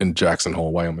possible in Jackson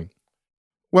Hole, Wyoming.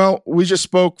 Well, we just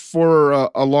spoke for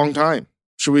a long time.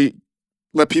 Should we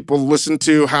let people listen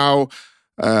to how,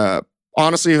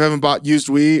 honestly, if you haven't bought used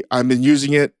weed, I've been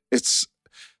using it.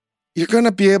 You're going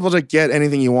to be able to get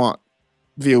anything you want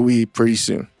via weed pretty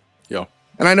soon. Yeah.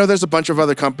 And I know there's a bunch of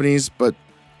other companies, but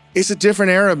it's a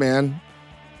different era, man.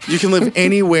 You can live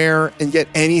anywhere and get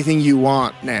anything you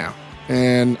want now.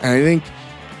 And I think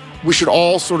we should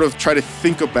all sort of try to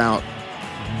think about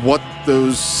what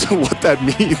that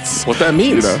means. What that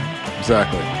means. You know?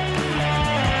 Exactly.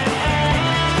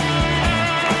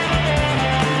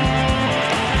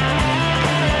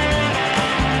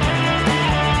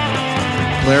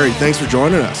 Larry, thanks for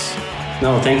joining us.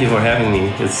 No, thank you for having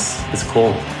me. It's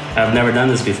cool. I've never done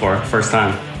this before. First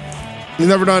time. You've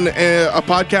never done a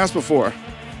podcast before?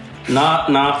 No.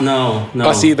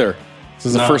 Us either. This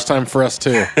is the first time for us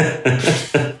too.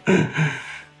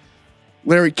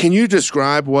 Larry, can you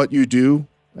describe what you do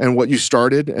and what you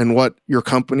started and what your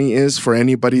company is for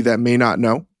anybody that may not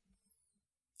know?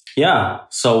 Yeah.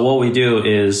 So what we do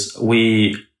is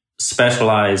we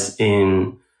specialize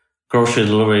in grocery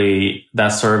delivery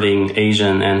that's serving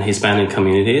Asian and Hispanic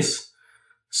communities.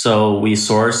 So we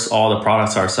source all the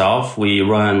products ourselves. We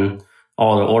run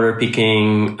all the order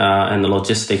picking and the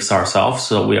logistics ourselves.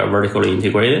 So we are vertically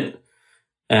integrated.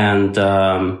 And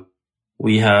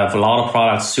we have a lot of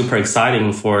products super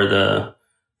exciting for the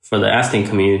asking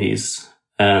communities.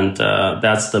 And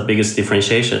that's the biggest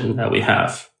differentiation that we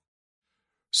have.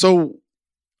 So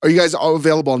are you guys all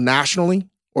available nationally?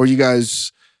 Or you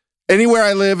guys, anywhere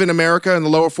I live in America, in the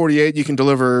lower 48, you can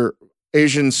deliver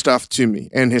Asian stuff to me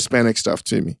and Hispanic stuff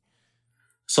to me?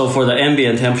 So for the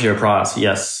ambient temperature products,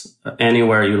 yes,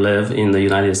 anywhere you live in the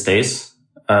United States,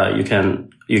 you can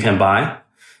buy.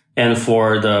 And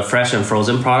for the fresh and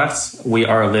frozen products, we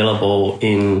are available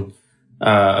in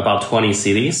about 20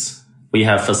 cities. We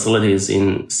have facilities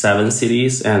in 7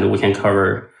 cities, and we can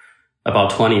cover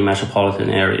about 20 metropolitan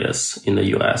areas in the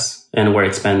U.S., and we're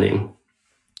expanding.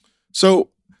 So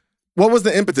what was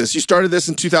the impetus? You started this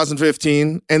in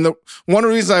 2015. And one of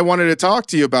the reasons I wanted to talk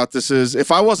to you about this is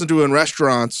if I wasn't doing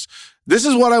restaurants, this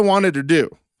is what I wanted to do.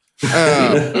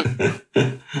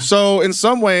 So in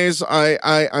some ways,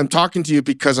 I'm talking to you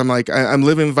because I'm like, I'm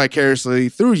living vicariously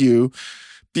through you,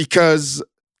 because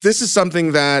this is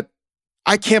something that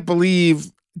I can't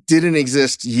believe didn't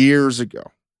exist years ago.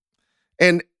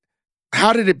 And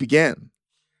how did it begin?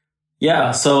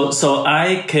 Yeah, so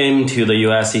I came to the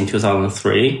US in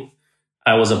 2003.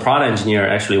 I was a product engineer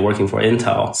actually working for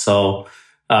Intel. So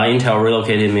Intel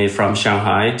relocated me from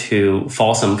Shanghai to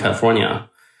Folsom, California.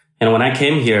 And when I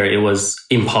came here, it was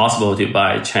impossible to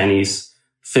buy Chinese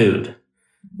food.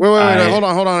 Wait, hold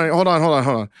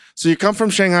on. So you come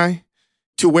from Shanghai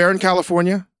to where in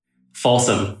California?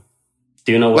 Folsom.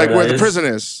 Do you know where where the prison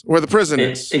is? Where the prison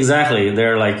is? Exactly.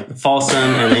 They're like Folsom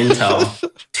and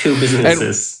Intel, two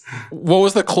businesses. And what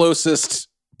was the closest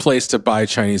place to buy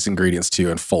Chinese ingredients to you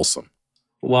in Folsom?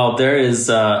 Well, there is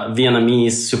a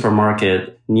Vietnamese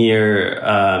supermarket near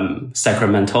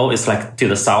Sacramento. It's like to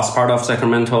the south part of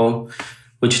Sacramento,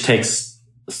 which takes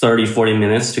 30, 40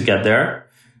 minutes to get there.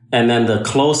 And then the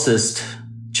closest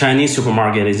Chinese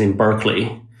supermarket is in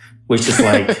Berkeley, which is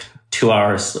like 2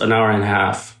 hours, an hour and a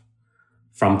half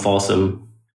from Folsom.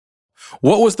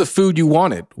 What was the food you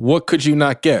wanted? What could you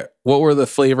not get? What were the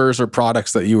flavors or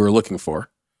products that you were looking for?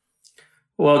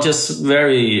 Well, just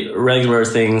very regular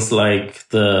things like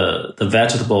the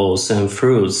vegetables and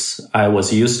fruits I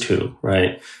was used to,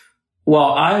 right?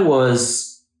 Well, I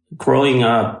was growing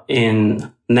up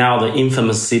in now the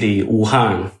infamous city,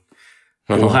 Wuhan.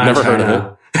 Wuhan, never China.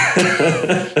 Heard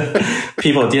of it.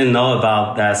 People didn't know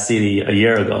about that city a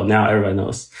year ago. Now everybody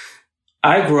knows.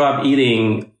 I grew up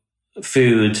eating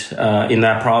food in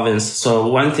that province. So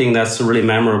one thing that's really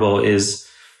memorable is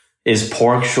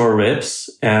pork short ribs,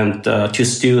 and to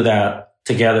stew that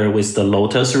together with the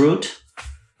lotus root.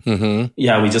 Mm-hmm.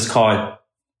 Yeah, we just call it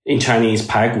in Chinese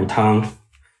pai gu tang.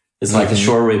 It's like a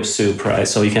short rib soup, right?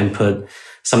 So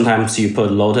sometimes you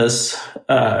put lotus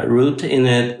root in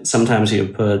it. Sometimes you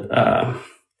put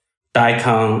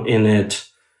daikon in it.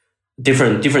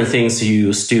 Different things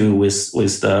you stew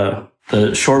with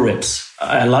the short ribs.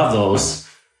 I love those.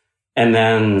 And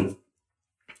then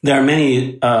there are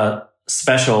many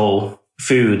special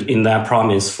food in that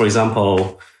province. For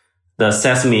example, the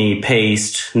sesame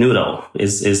paste noodle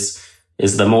is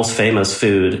the most famous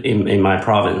food in my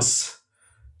province.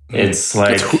 It's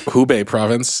like it's Hubei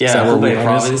province. Yeah, Hubei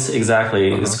province,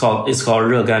 exactly. Uh-huh. It's called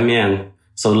热干面.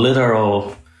 So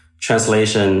literal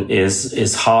translation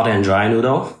is hot and dry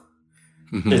noodle.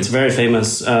 Mm-hmm. It's very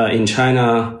famous in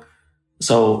China.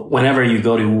 So whenever you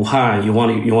go to Wuhan, you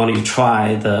want to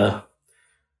try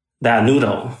that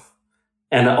noodle.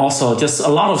 And also just a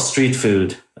lot of street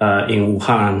food in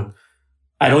Wuhan.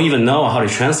 I don't even know how to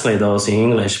translate those in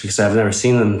English because I've never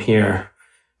seen them here.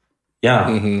 Yeah.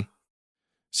 Mm-hmm.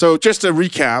 So just to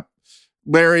recap,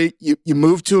 Larry, you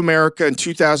moved to America in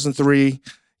 2003.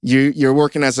 You're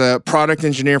working as a product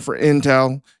engineer for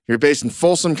Intel. You're based in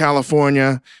Folsom,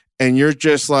 California. And you're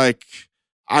just like,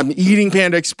 I'm eating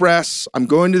Panda Express. I'm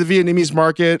going to the Vietnamese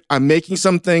market. I'm making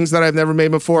some things that I've never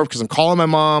made before because I'm calling my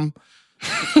mom.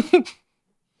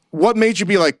 What made you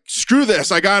be like, screw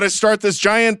this? I got to start this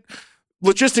giant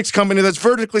logistics company that's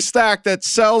vertically stacked that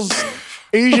sells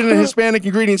Asian and Hispanic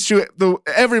ingredients to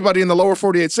everybody in the lower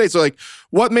 48 states. So like,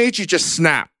 what made you just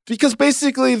snap? Because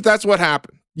basically that's what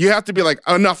happened. You have to be like,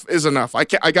 enough is enough. I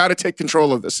got to take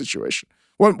control of this situation.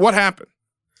 What happened?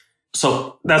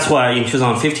 So that's why in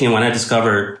 2015, when I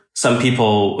discovered some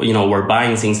people, were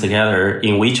buying things together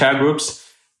in WeChat groups,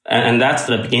 and that's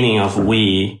the beginning of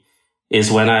We, is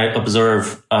when I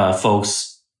observe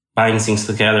folks buying things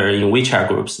together in WeChat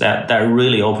groups. That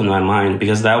really opened my mind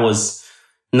because that was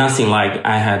nothing like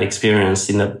I had experienced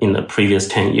in the previous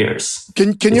 10 years.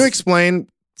 Can you explain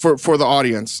for the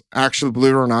audience? Actually,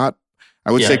 believe it or not,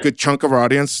 I would say a good chunk of our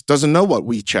audience doesn't know what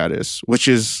WeChat is, which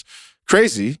is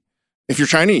crazy if you're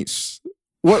Chinese.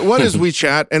 What is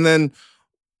WeChat? And then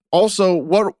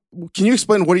also, can you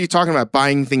explain what are you talking about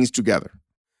buying things together?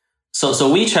 So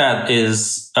WeChat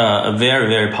is a very,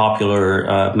 very popular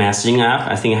messaging app.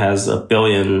 I think it has 1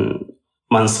 billion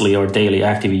monthly or daily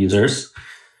active users.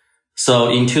 So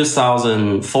in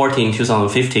 2014,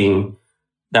 2015,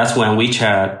 that's when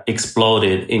WeChat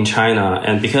exploded in China.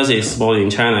 And because it exploded in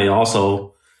China, it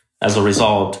also, as a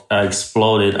result,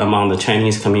 exploded among the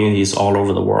Chinese communities all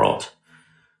over the world.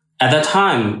 At that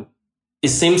time, it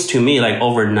seems to me like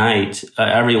overnight,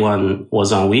 everyone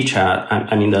was on WeChat.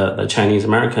 I mean, the Chinese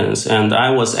Americans. And I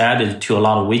was added to a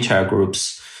lot of WeChat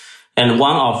groups. And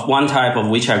one type of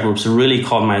WeChat groups really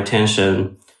caught my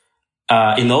attention.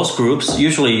 in those groups,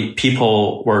 usually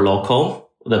people were local,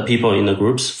 the people in the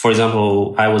groups. For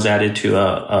example, I was added to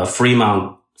a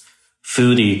Fremont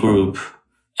foodie group.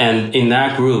 And in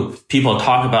that group, people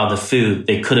talk about the food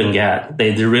they couldn't get.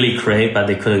 They really crave, but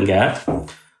they couldn't get.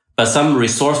 But some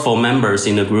resourceful members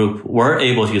in the group were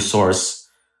able to source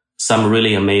some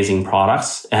really amazing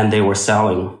products, and they were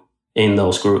selling in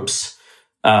those groups.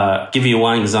 Give you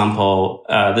one example.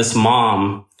 This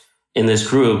mom in this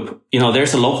group,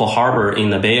 there's a local harbor in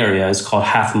the Bay Area. It's called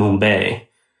Half Moon Bay.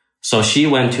 So she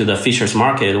went to the Fisher's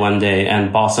Market one day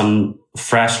and bought some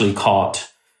freshly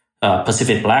caught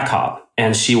Pacific Blackhawk.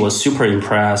 And she was super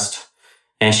impressed.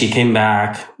 And she came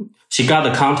back. She got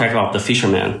the contact of the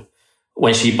fisherman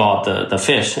when she bought the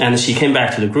fish. And she came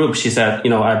back to the group. She said,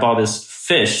 I bought this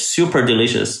fish, super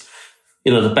delicious.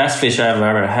 The best fish I've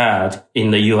ever had in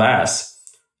the US.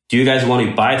 Do you guys want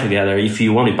to buy together? If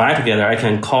you want to buy together, I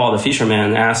can call the fisherman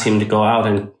and ask him to go out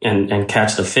and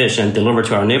catch the fish and deliver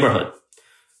to our neighborhood.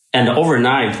 And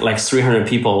overnight, like 300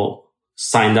 people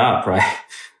signed up, right?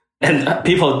 And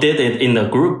people did it in the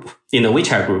group, in the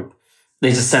WeChat group. They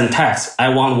just sent text. I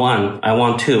want one. I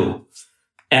want two.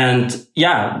 And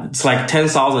yeah, it's like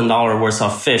 $10,000 worth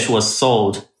of fish was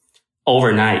sold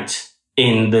overnight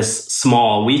in this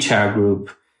small WeChat group.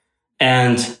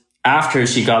 And after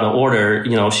she got the order,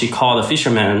 she called the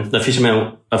fisherman. The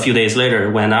fisherman a few days later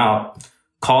went out,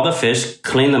 caught the fish,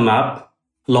 cleaned them up,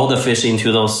 load the fish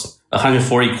into those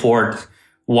 140 quart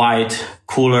white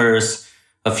coolers,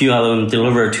 a few of them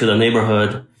delivered to the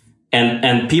neighborhood,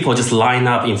 and people just line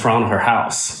up in front of her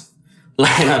house.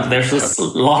 Line up, there's this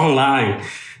long line.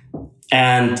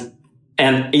 And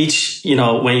each,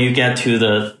 when you get to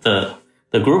the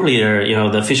group leader,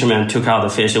 the fisherman took out the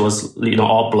fish. It was,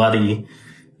 all bloody.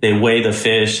 They weigh the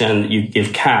fish and you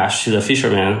give cash to the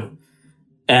fisherman.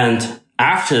 And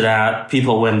after that,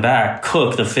 people went back,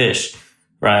 cooked the fish,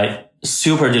 right?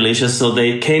 Super delicious. So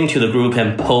they came to the group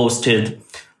and posted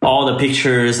all the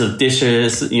pictures, the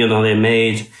dishes, they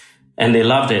made, and they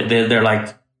loved it. They're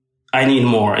like, I need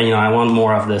more. I want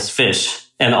more of this fish.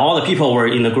 And all the people were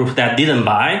in the group that didn't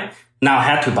buy now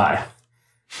had to buy.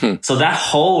 So that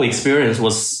whole experience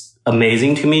was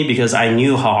amazing to me because I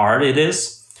knew how hard it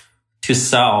is to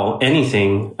sell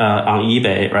anything on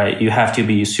eBay, right? You have to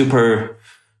be super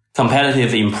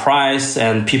competitive in price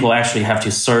and people actually have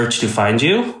to search to find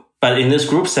you. But in this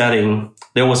group setting,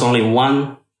 there was only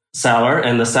one seller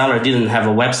and the seller didn't have a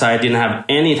website, didn't have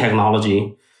any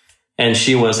technology. And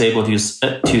she was able to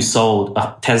sold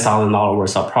 $10,000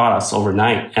 worth of products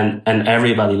overnight. And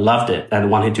everybody loved it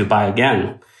and wanted to buy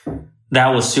again. That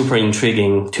was super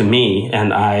intriguing to me.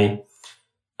 And I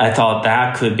thought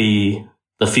that could be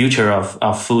the future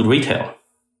of food retail.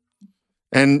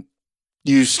 And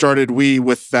you started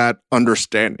with that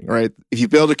understanding, right? If you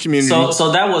build a community.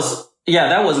 So that was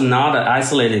not an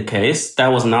isolated case.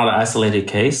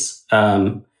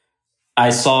 I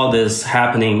saw this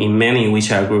happening in many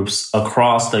WeChat groups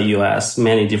across the US,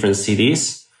 many different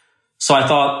cities. So I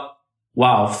thought,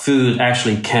 wow, food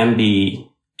actually can be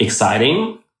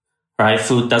exciting, right?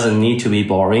 Food doesn't need to be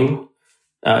boring.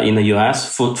 In the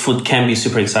US, food can be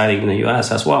super exciting in the US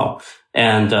as well.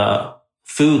 And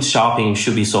food shopping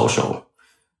should be social.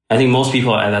 I think most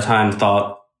people at that time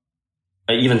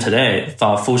even today,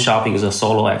 thought food shopping is a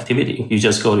solo activity. You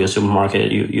just go to a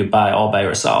supermarket, you buy all by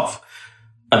yourself.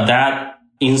 But that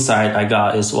insight I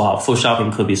got is, wow, food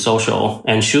shopping could be social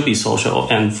and should be social,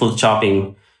 and food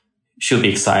shopping should be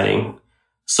exciting.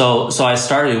 So I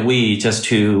started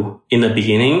in the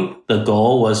beginning, the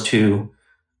goal was to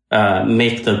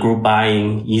make the group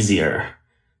buying easier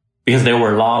because there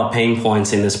were a lot of pain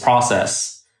points in this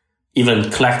process.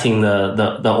 Even collecting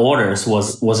the orders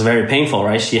was very painful,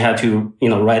 right? She had to,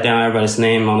 write down everybody's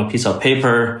name on a piece of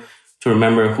paper to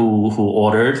remember who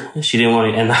ordered. She didn't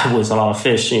want to end up with a lot of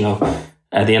fish,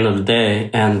 at the end of the day.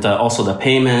 And also the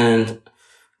payment,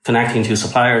 connecting to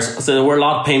suppliers. So there were a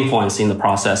lot of pain points in the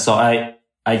process. So I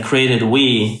created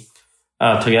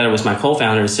together with my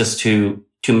co-founders just to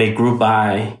make group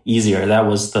buy easier. That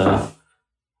was the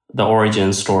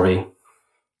origin story.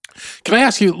 Can I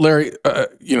ask you, Larry,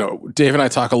 Dave and I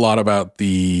talk a lot about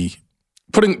the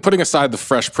putting aside the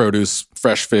fresh produce,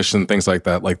 fresh fish and things like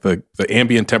that, like the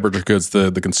ambient temperature goods,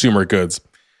 the consumer goods.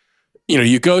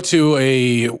 You go to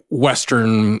a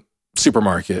Western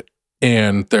supermarket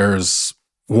and there's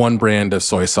one brand of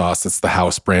soy sauce. It's the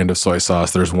house brand of soy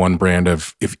sauce. There's one brand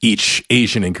of each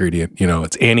Asian ingredient.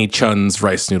 It's Annie Chun's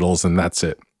rice noodles and that's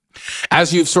it.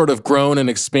 As you've sort of grown and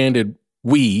expanded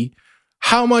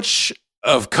how much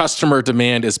of customer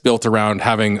demand is built around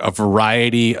having a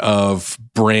variety of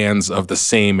brands of the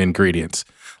same ingredients?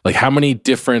 Like how many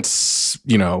different,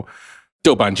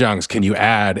 doubanjiangs can you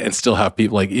add and still have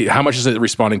people like, how much is it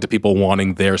responding to people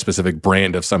wanting their specific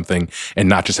brand of something and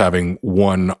not just having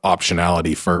one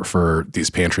optionality for these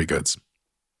pantry goods?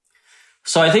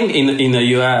 So I think in the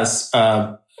US,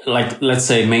 like let's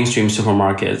say mainstream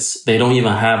supermarkets, they don't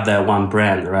even have that one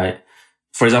brand, right?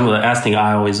 For example, the ethnic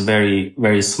aisle is very,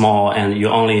 very small and you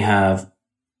only have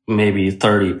maybe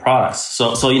 30 products.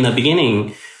 So in the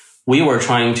beginning, we were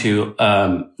trying to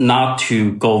not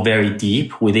to go very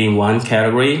deep within one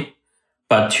category,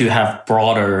 but to have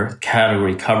broader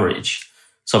category coverage.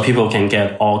 So people can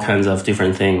get all kinds of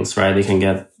different things, right? They can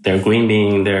get their green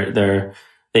bean,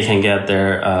 they can get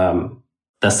their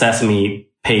the sesame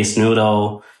paste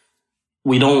noodle.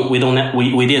 We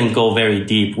didn't go very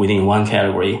deep within one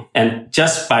category. And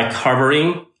just by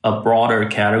covering a broader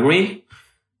category,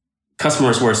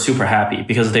 customers were super happy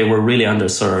because they were really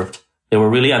underserved.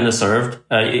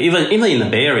 Even in the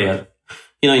Bay Area,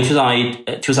 in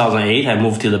 2008, I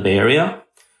moved to the Bay Area.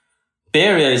 Bay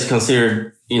Area is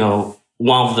considered,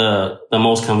 one of the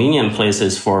most convenient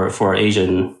places for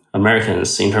Asian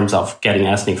Americans in terms of getting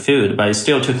ethnic food, but it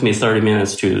still took me 30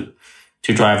 minutes to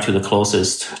drive to the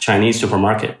closest Chinese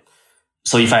supermarket.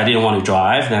 So if I didn't want to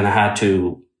drive, then I had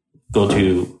to go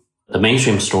to the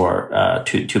mainstream store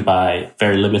to buy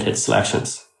very limited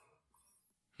selections.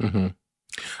 Mm-hmm.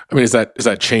 I mean, is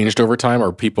that changed over time?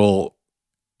 Are people,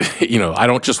 I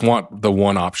don't just want the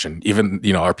one option. Even,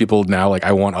 are people now like,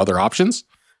 I want other options?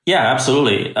 Yeah,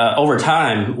 absolutely. Over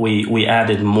time, we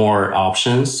added more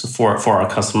options for our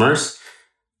customers.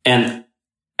 And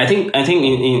I think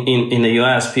in the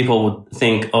US, people would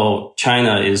think, oh,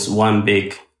 China is one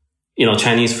big,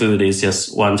 Chinese food is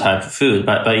just one type of food.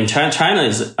 But in China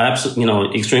is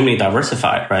absolutely, extremely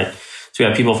diversified, right? So you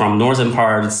have people from northern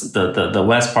parts, the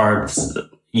west parts, the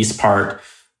east part.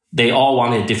 They all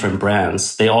wanted different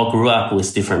brands. They all grew up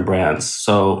with different brands.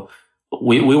 So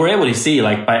we were able to see,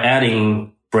 like, by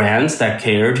adding brands that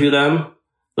cater to them,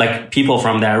 like people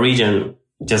from that region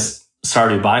just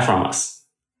started to buy from us.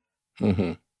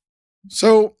 Mm-hmm.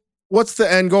 So what's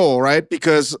the end goal, right?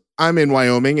 Because I'm in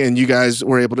Wyoming and you guys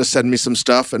were able to send me some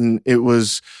stuff and it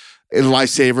was a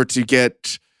lifesaver to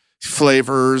get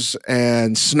flavors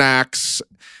and snacks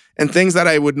and things that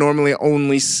I would normally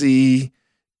only see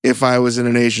if I was in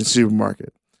an Asian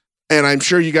supermarket. And I'm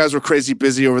sure you guys were crazy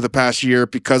busy over the past year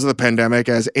because of the pandemic,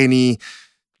 as anybody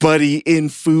in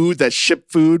food that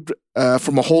shipped food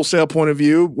from a wholesale point of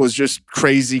view was just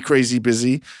crazy, crazy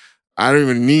busy. I don't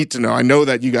even need to know. I know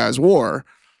that you guys were.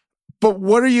 But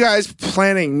what are you guys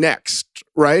planning next,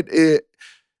 right?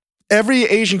 Every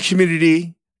Asian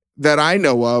community that I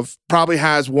know of probably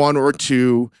has one or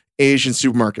two Asian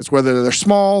supermarkets, whether they're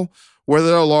small, whether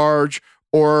they're large,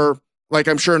 or like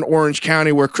I'm sure in Orange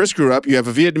County where Chris grew up, you have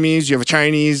a Vietnamese, you have a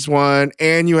Chinese one,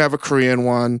 and you have a Korean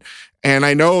one. And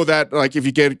I know that like if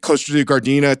you get closer to the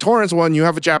Gardena, Torrance one, you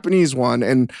have a Japanese one.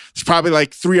 And there's probably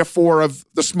like 3 or 4 of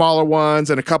the smaller ones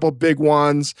and a couple of big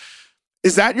ones.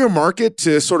 Is that your market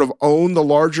to sort of own the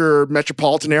larger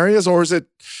metropolitan areas? Or is it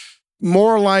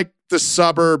more like the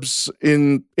suburbs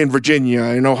in Virginia,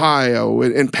 in Ohio,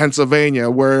 in Pennsylvania,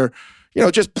 where,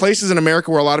 just places in America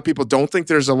where a lot of people don't think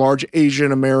there's a large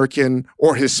Asian American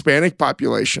or Hispanic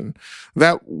population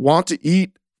that want to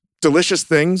eat delicious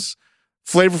things,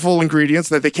 flavorful ingredients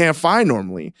that they can't find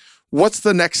normally? What's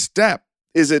the next step?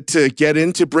 Is it to get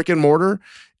into brick and mortar?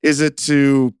 Is it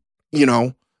to,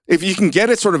 if you can get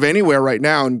it sort of anywhere right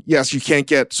now, and yes, you can't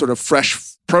get sort of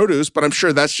fresh produce, but I'm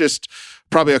sure that's just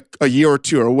probably a year or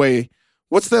two away.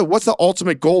 What's the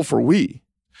ultimate goal for we?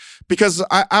 Because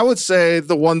I would say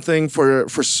the one thing for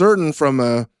certain from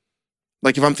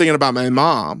like if I'm thinking about my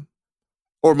mom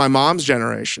or my mom's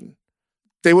generation,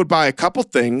 they would buy a couple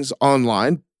things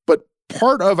online, but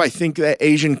part of, I think, that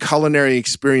Asian culinary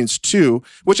experience too,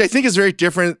 which I think is very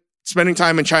different spending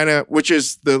time in China, which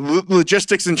is the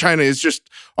logistics in China is just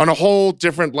on a whole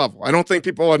different level. I don't think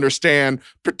people understand,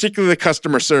 particularly the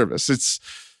customer service.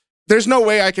 There's no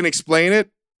way I can explain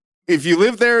it. If you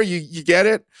live there, you get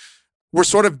it. We're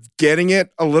sort of getting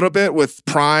it a little bit with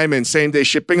Prime and same-day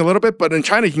shipping a little bit, but in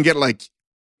China, you can get like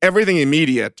everything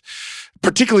immediate,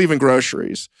 particularly even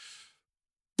groceries.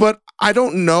 But I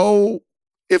don't know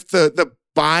if the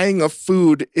buying of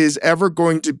food is ever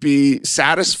going to be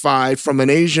satisfied from an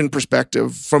Asian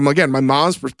perspective, from, again, my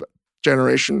mom's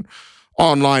generation,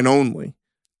 online only.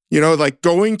 Like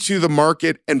going to the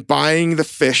market and buying the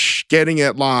fish, getting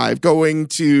it live, going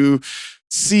to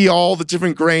see all the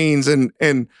different grains and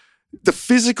the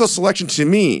physical selection to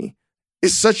me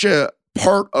is such a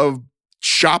part of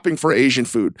shopping for Asian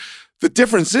food. The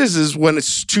difference is when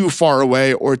it's too far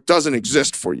away or it doesn't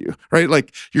exist for you, right?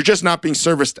 Like you're just not being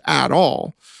serviced at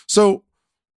all. So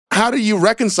how do you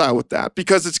reconcile with that?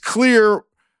 Because it's clear,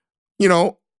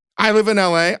 I live in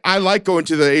LA. I like going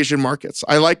to the Asian markets.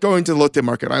 I like going to Lotte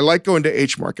Market. I like going to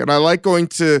H Market. I like going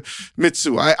to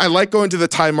Mitsu. I like going to the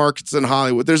Thai markets in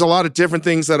Hollywood. There's a lot of different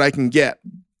things that I can get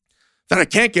that I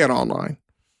can't get online.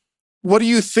 What do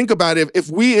you think about if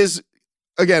we as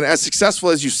successful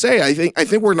as you say, I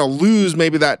think we're going to lose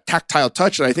maybe that tactile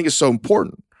touch that I think is so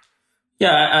important.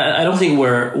 Yeah, I don't think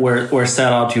we're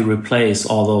set out to replace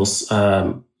all those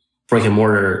brick and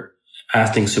mortar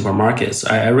ethnic supermarkets.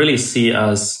 I really see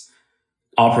us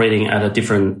operating at a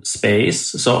different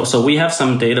space. So we have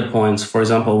some data points. For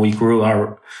example, we grew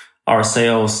our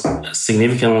sales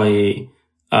significantly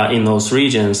in those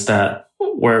regions that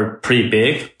were pretty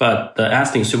big, but the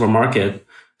ethnic supermarket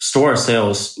store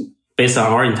sales, based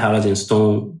on our intelligence,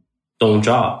 don't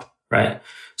drop, right?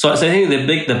 So I think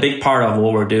the big part of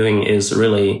what we're doing is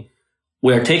really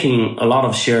we're taking a lot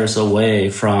of shares away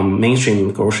from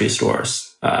mainstream grocery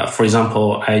stores. For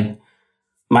example,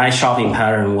 my shopping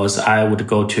pattern was I would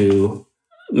go to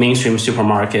mainstream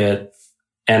supermarket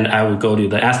and I would go to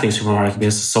the ethnic supermarket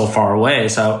because it's so far away.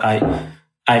 So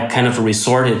I kind of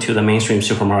resorted to the mainstream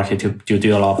supermarket to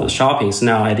do a lot of the shopping. So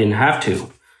now I didn't have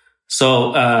to.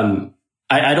 So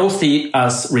I don't see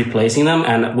us replacing them,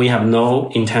 and we have no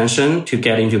intention to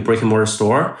get into brick and mortar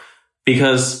store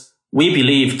because we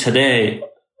believe today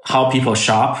how people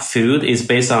shop food is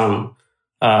based on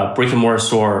brick and mortar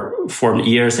store for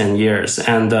years and years.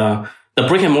 And the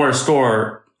brick and mortar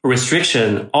store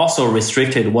restriction also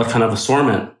restricted what kind of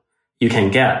assortment you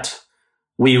can get.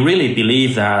 We really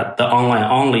believe that the online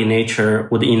only nature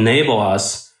would enable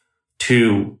us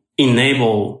to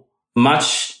enable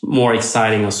much more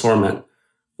exciting assortment.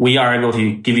 We are able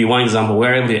to give you one example.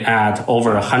 We're able to add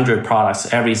over 100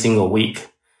 products every single week,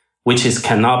 which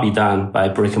cannot be done by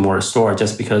brick and mortar store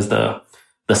just because the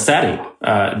setting,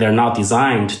 they're not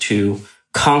designed to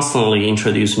constantly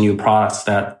introduce new products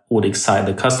that would excite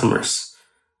the customers.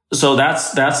 So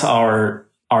that's our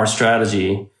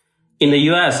strategy. In the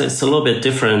US, it's a little bit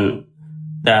different.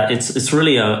 That it's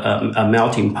really a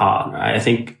melting pot. Right? I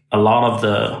think a lot of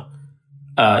the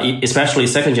especially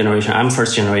second generation. I'm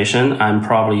first generation. I'm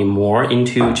probably more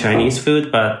into Chinese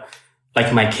food, but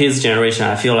like my kids' generation,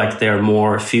 I feel like they're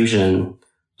more fusion.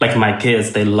 Like my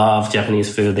kids, they love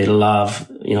Japanese food. They love,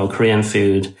 Korean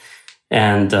food.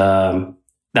 And,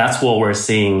 that's what we're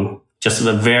seeing. Just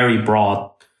a very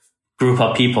broad group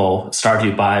of people start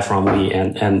to buy from me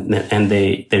and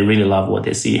they really love what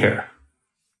they see here.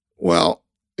 Well,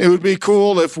 it would be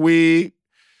cool if we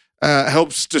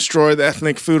helps destroy the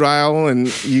ethnic food aisle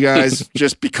and you guys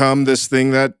just become this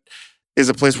thing that is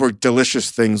a place where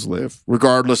delicious things live,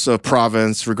 regardless of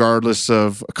province, regardless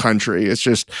of a country. It's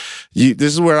just,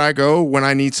 this is where I go when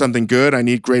I need something good. I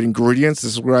need great ingredients.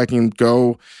 This is where I can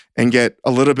go and get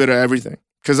a little bit of everything.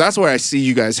 Because that's where I see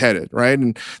you guys headed, right?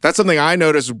 And that's something I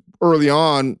noticed early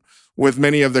on with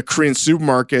many of the Korean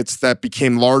supermarkets that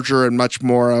became larger and much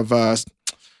more of a,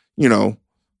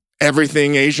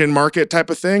 everything Asian market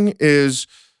type of thing is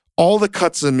all the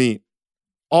cuts of meat,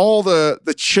 all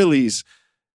the chilies.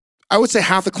 I would say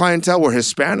half the clientele were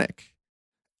Hispanic.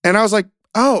 And I was like,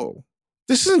 oh,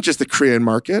 this isn't just the Korean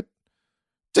market.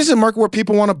 This is a market where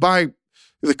people want to buy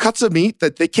the cuts of meat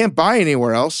that they can't buy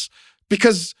anywhere else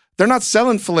because they're not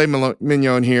selling filet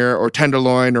mignon here or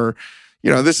tenderloin or,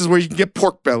 this is where you can get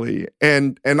pork belly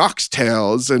and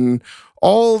oxtails and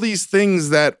all these things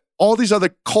that all these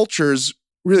other cultures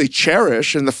really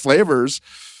cherish and the flavors.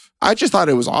 I just thought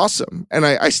it was awesome. And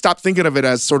I stopped thinking of it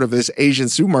as sort of this Asian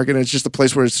supermarket. And it's just a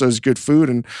place where it serves good food.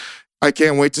 And I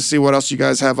can't wait to see what else you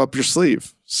guys have up your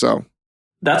sleeve. So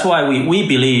that's why we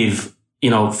believe,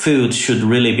 food should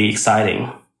really be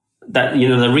exciting. That,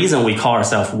 the reason we call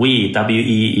ourselves we,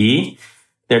 W-E-E,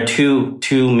 there are two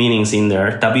meanings in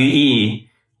there. W-E,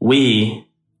 we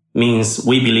means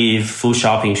we believe food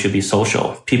shopping should be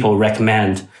social. People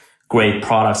recommend great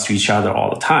products to each other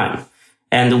all the time.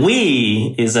 And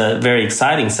we is a very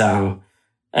exciting sound.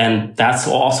 And that's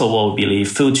also what we believe.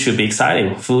 Food should be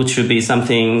exciting. Food should be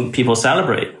something people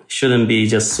celebrate. It shouldn't be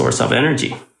just source of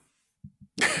energy.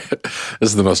 This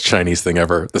is the most Chinese thing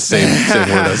ever. The same word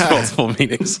has multiple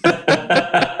meanings.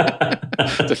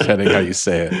 Depending how you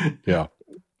say it. Yeah.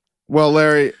 Well,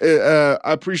 Larry, I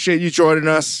appreciate you joining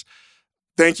us.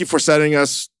 Thank you for sending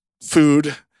us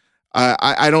food.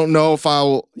 I don't know if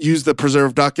I'll use the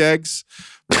preserved duck eggs.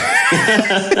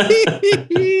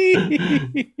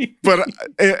 But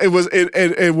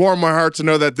it warmed my heart to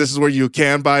know that this is where you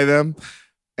can buy them.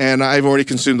 And I've already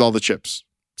consumed all the chips.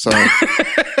 So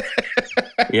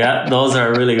yeah, those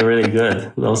are really, really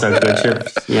good. Those are good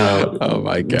chips. Oh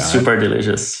my God. Super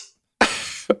delicious.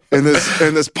 and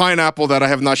this pineapple that I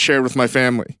have not shared with my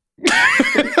family.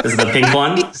 Is it the pink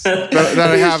one? that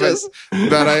I haven't,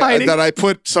 that I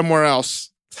put somewhere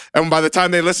else. And by the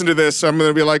time they listen to this, I'm going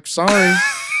to be like, sorry.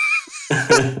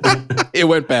 It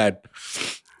went bad.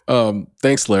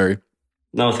 Thanks, Larry.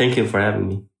 No, thank you for having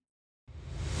me.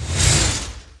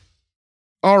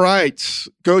 All right.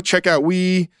 Go check out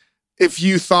if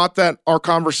you thought that our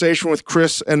conversation with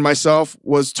Chris and myself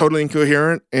was totally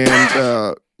incoherent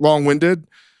and long-winded,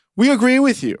 we agree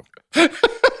with you.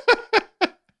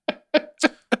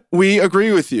 We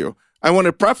agree with you. I want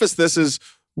to preface this as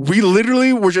we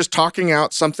literally were just talking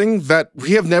out something that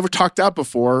we have never talked out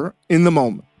before in the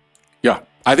moment. Yeah.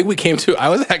 I think I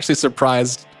was actually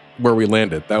surprised where we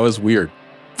landed. That was weird.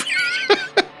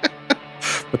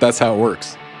 But that's how it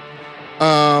works.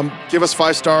 Give us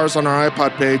 5 stars on our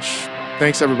iPod page.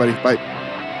 Thanks, everybody. Bye.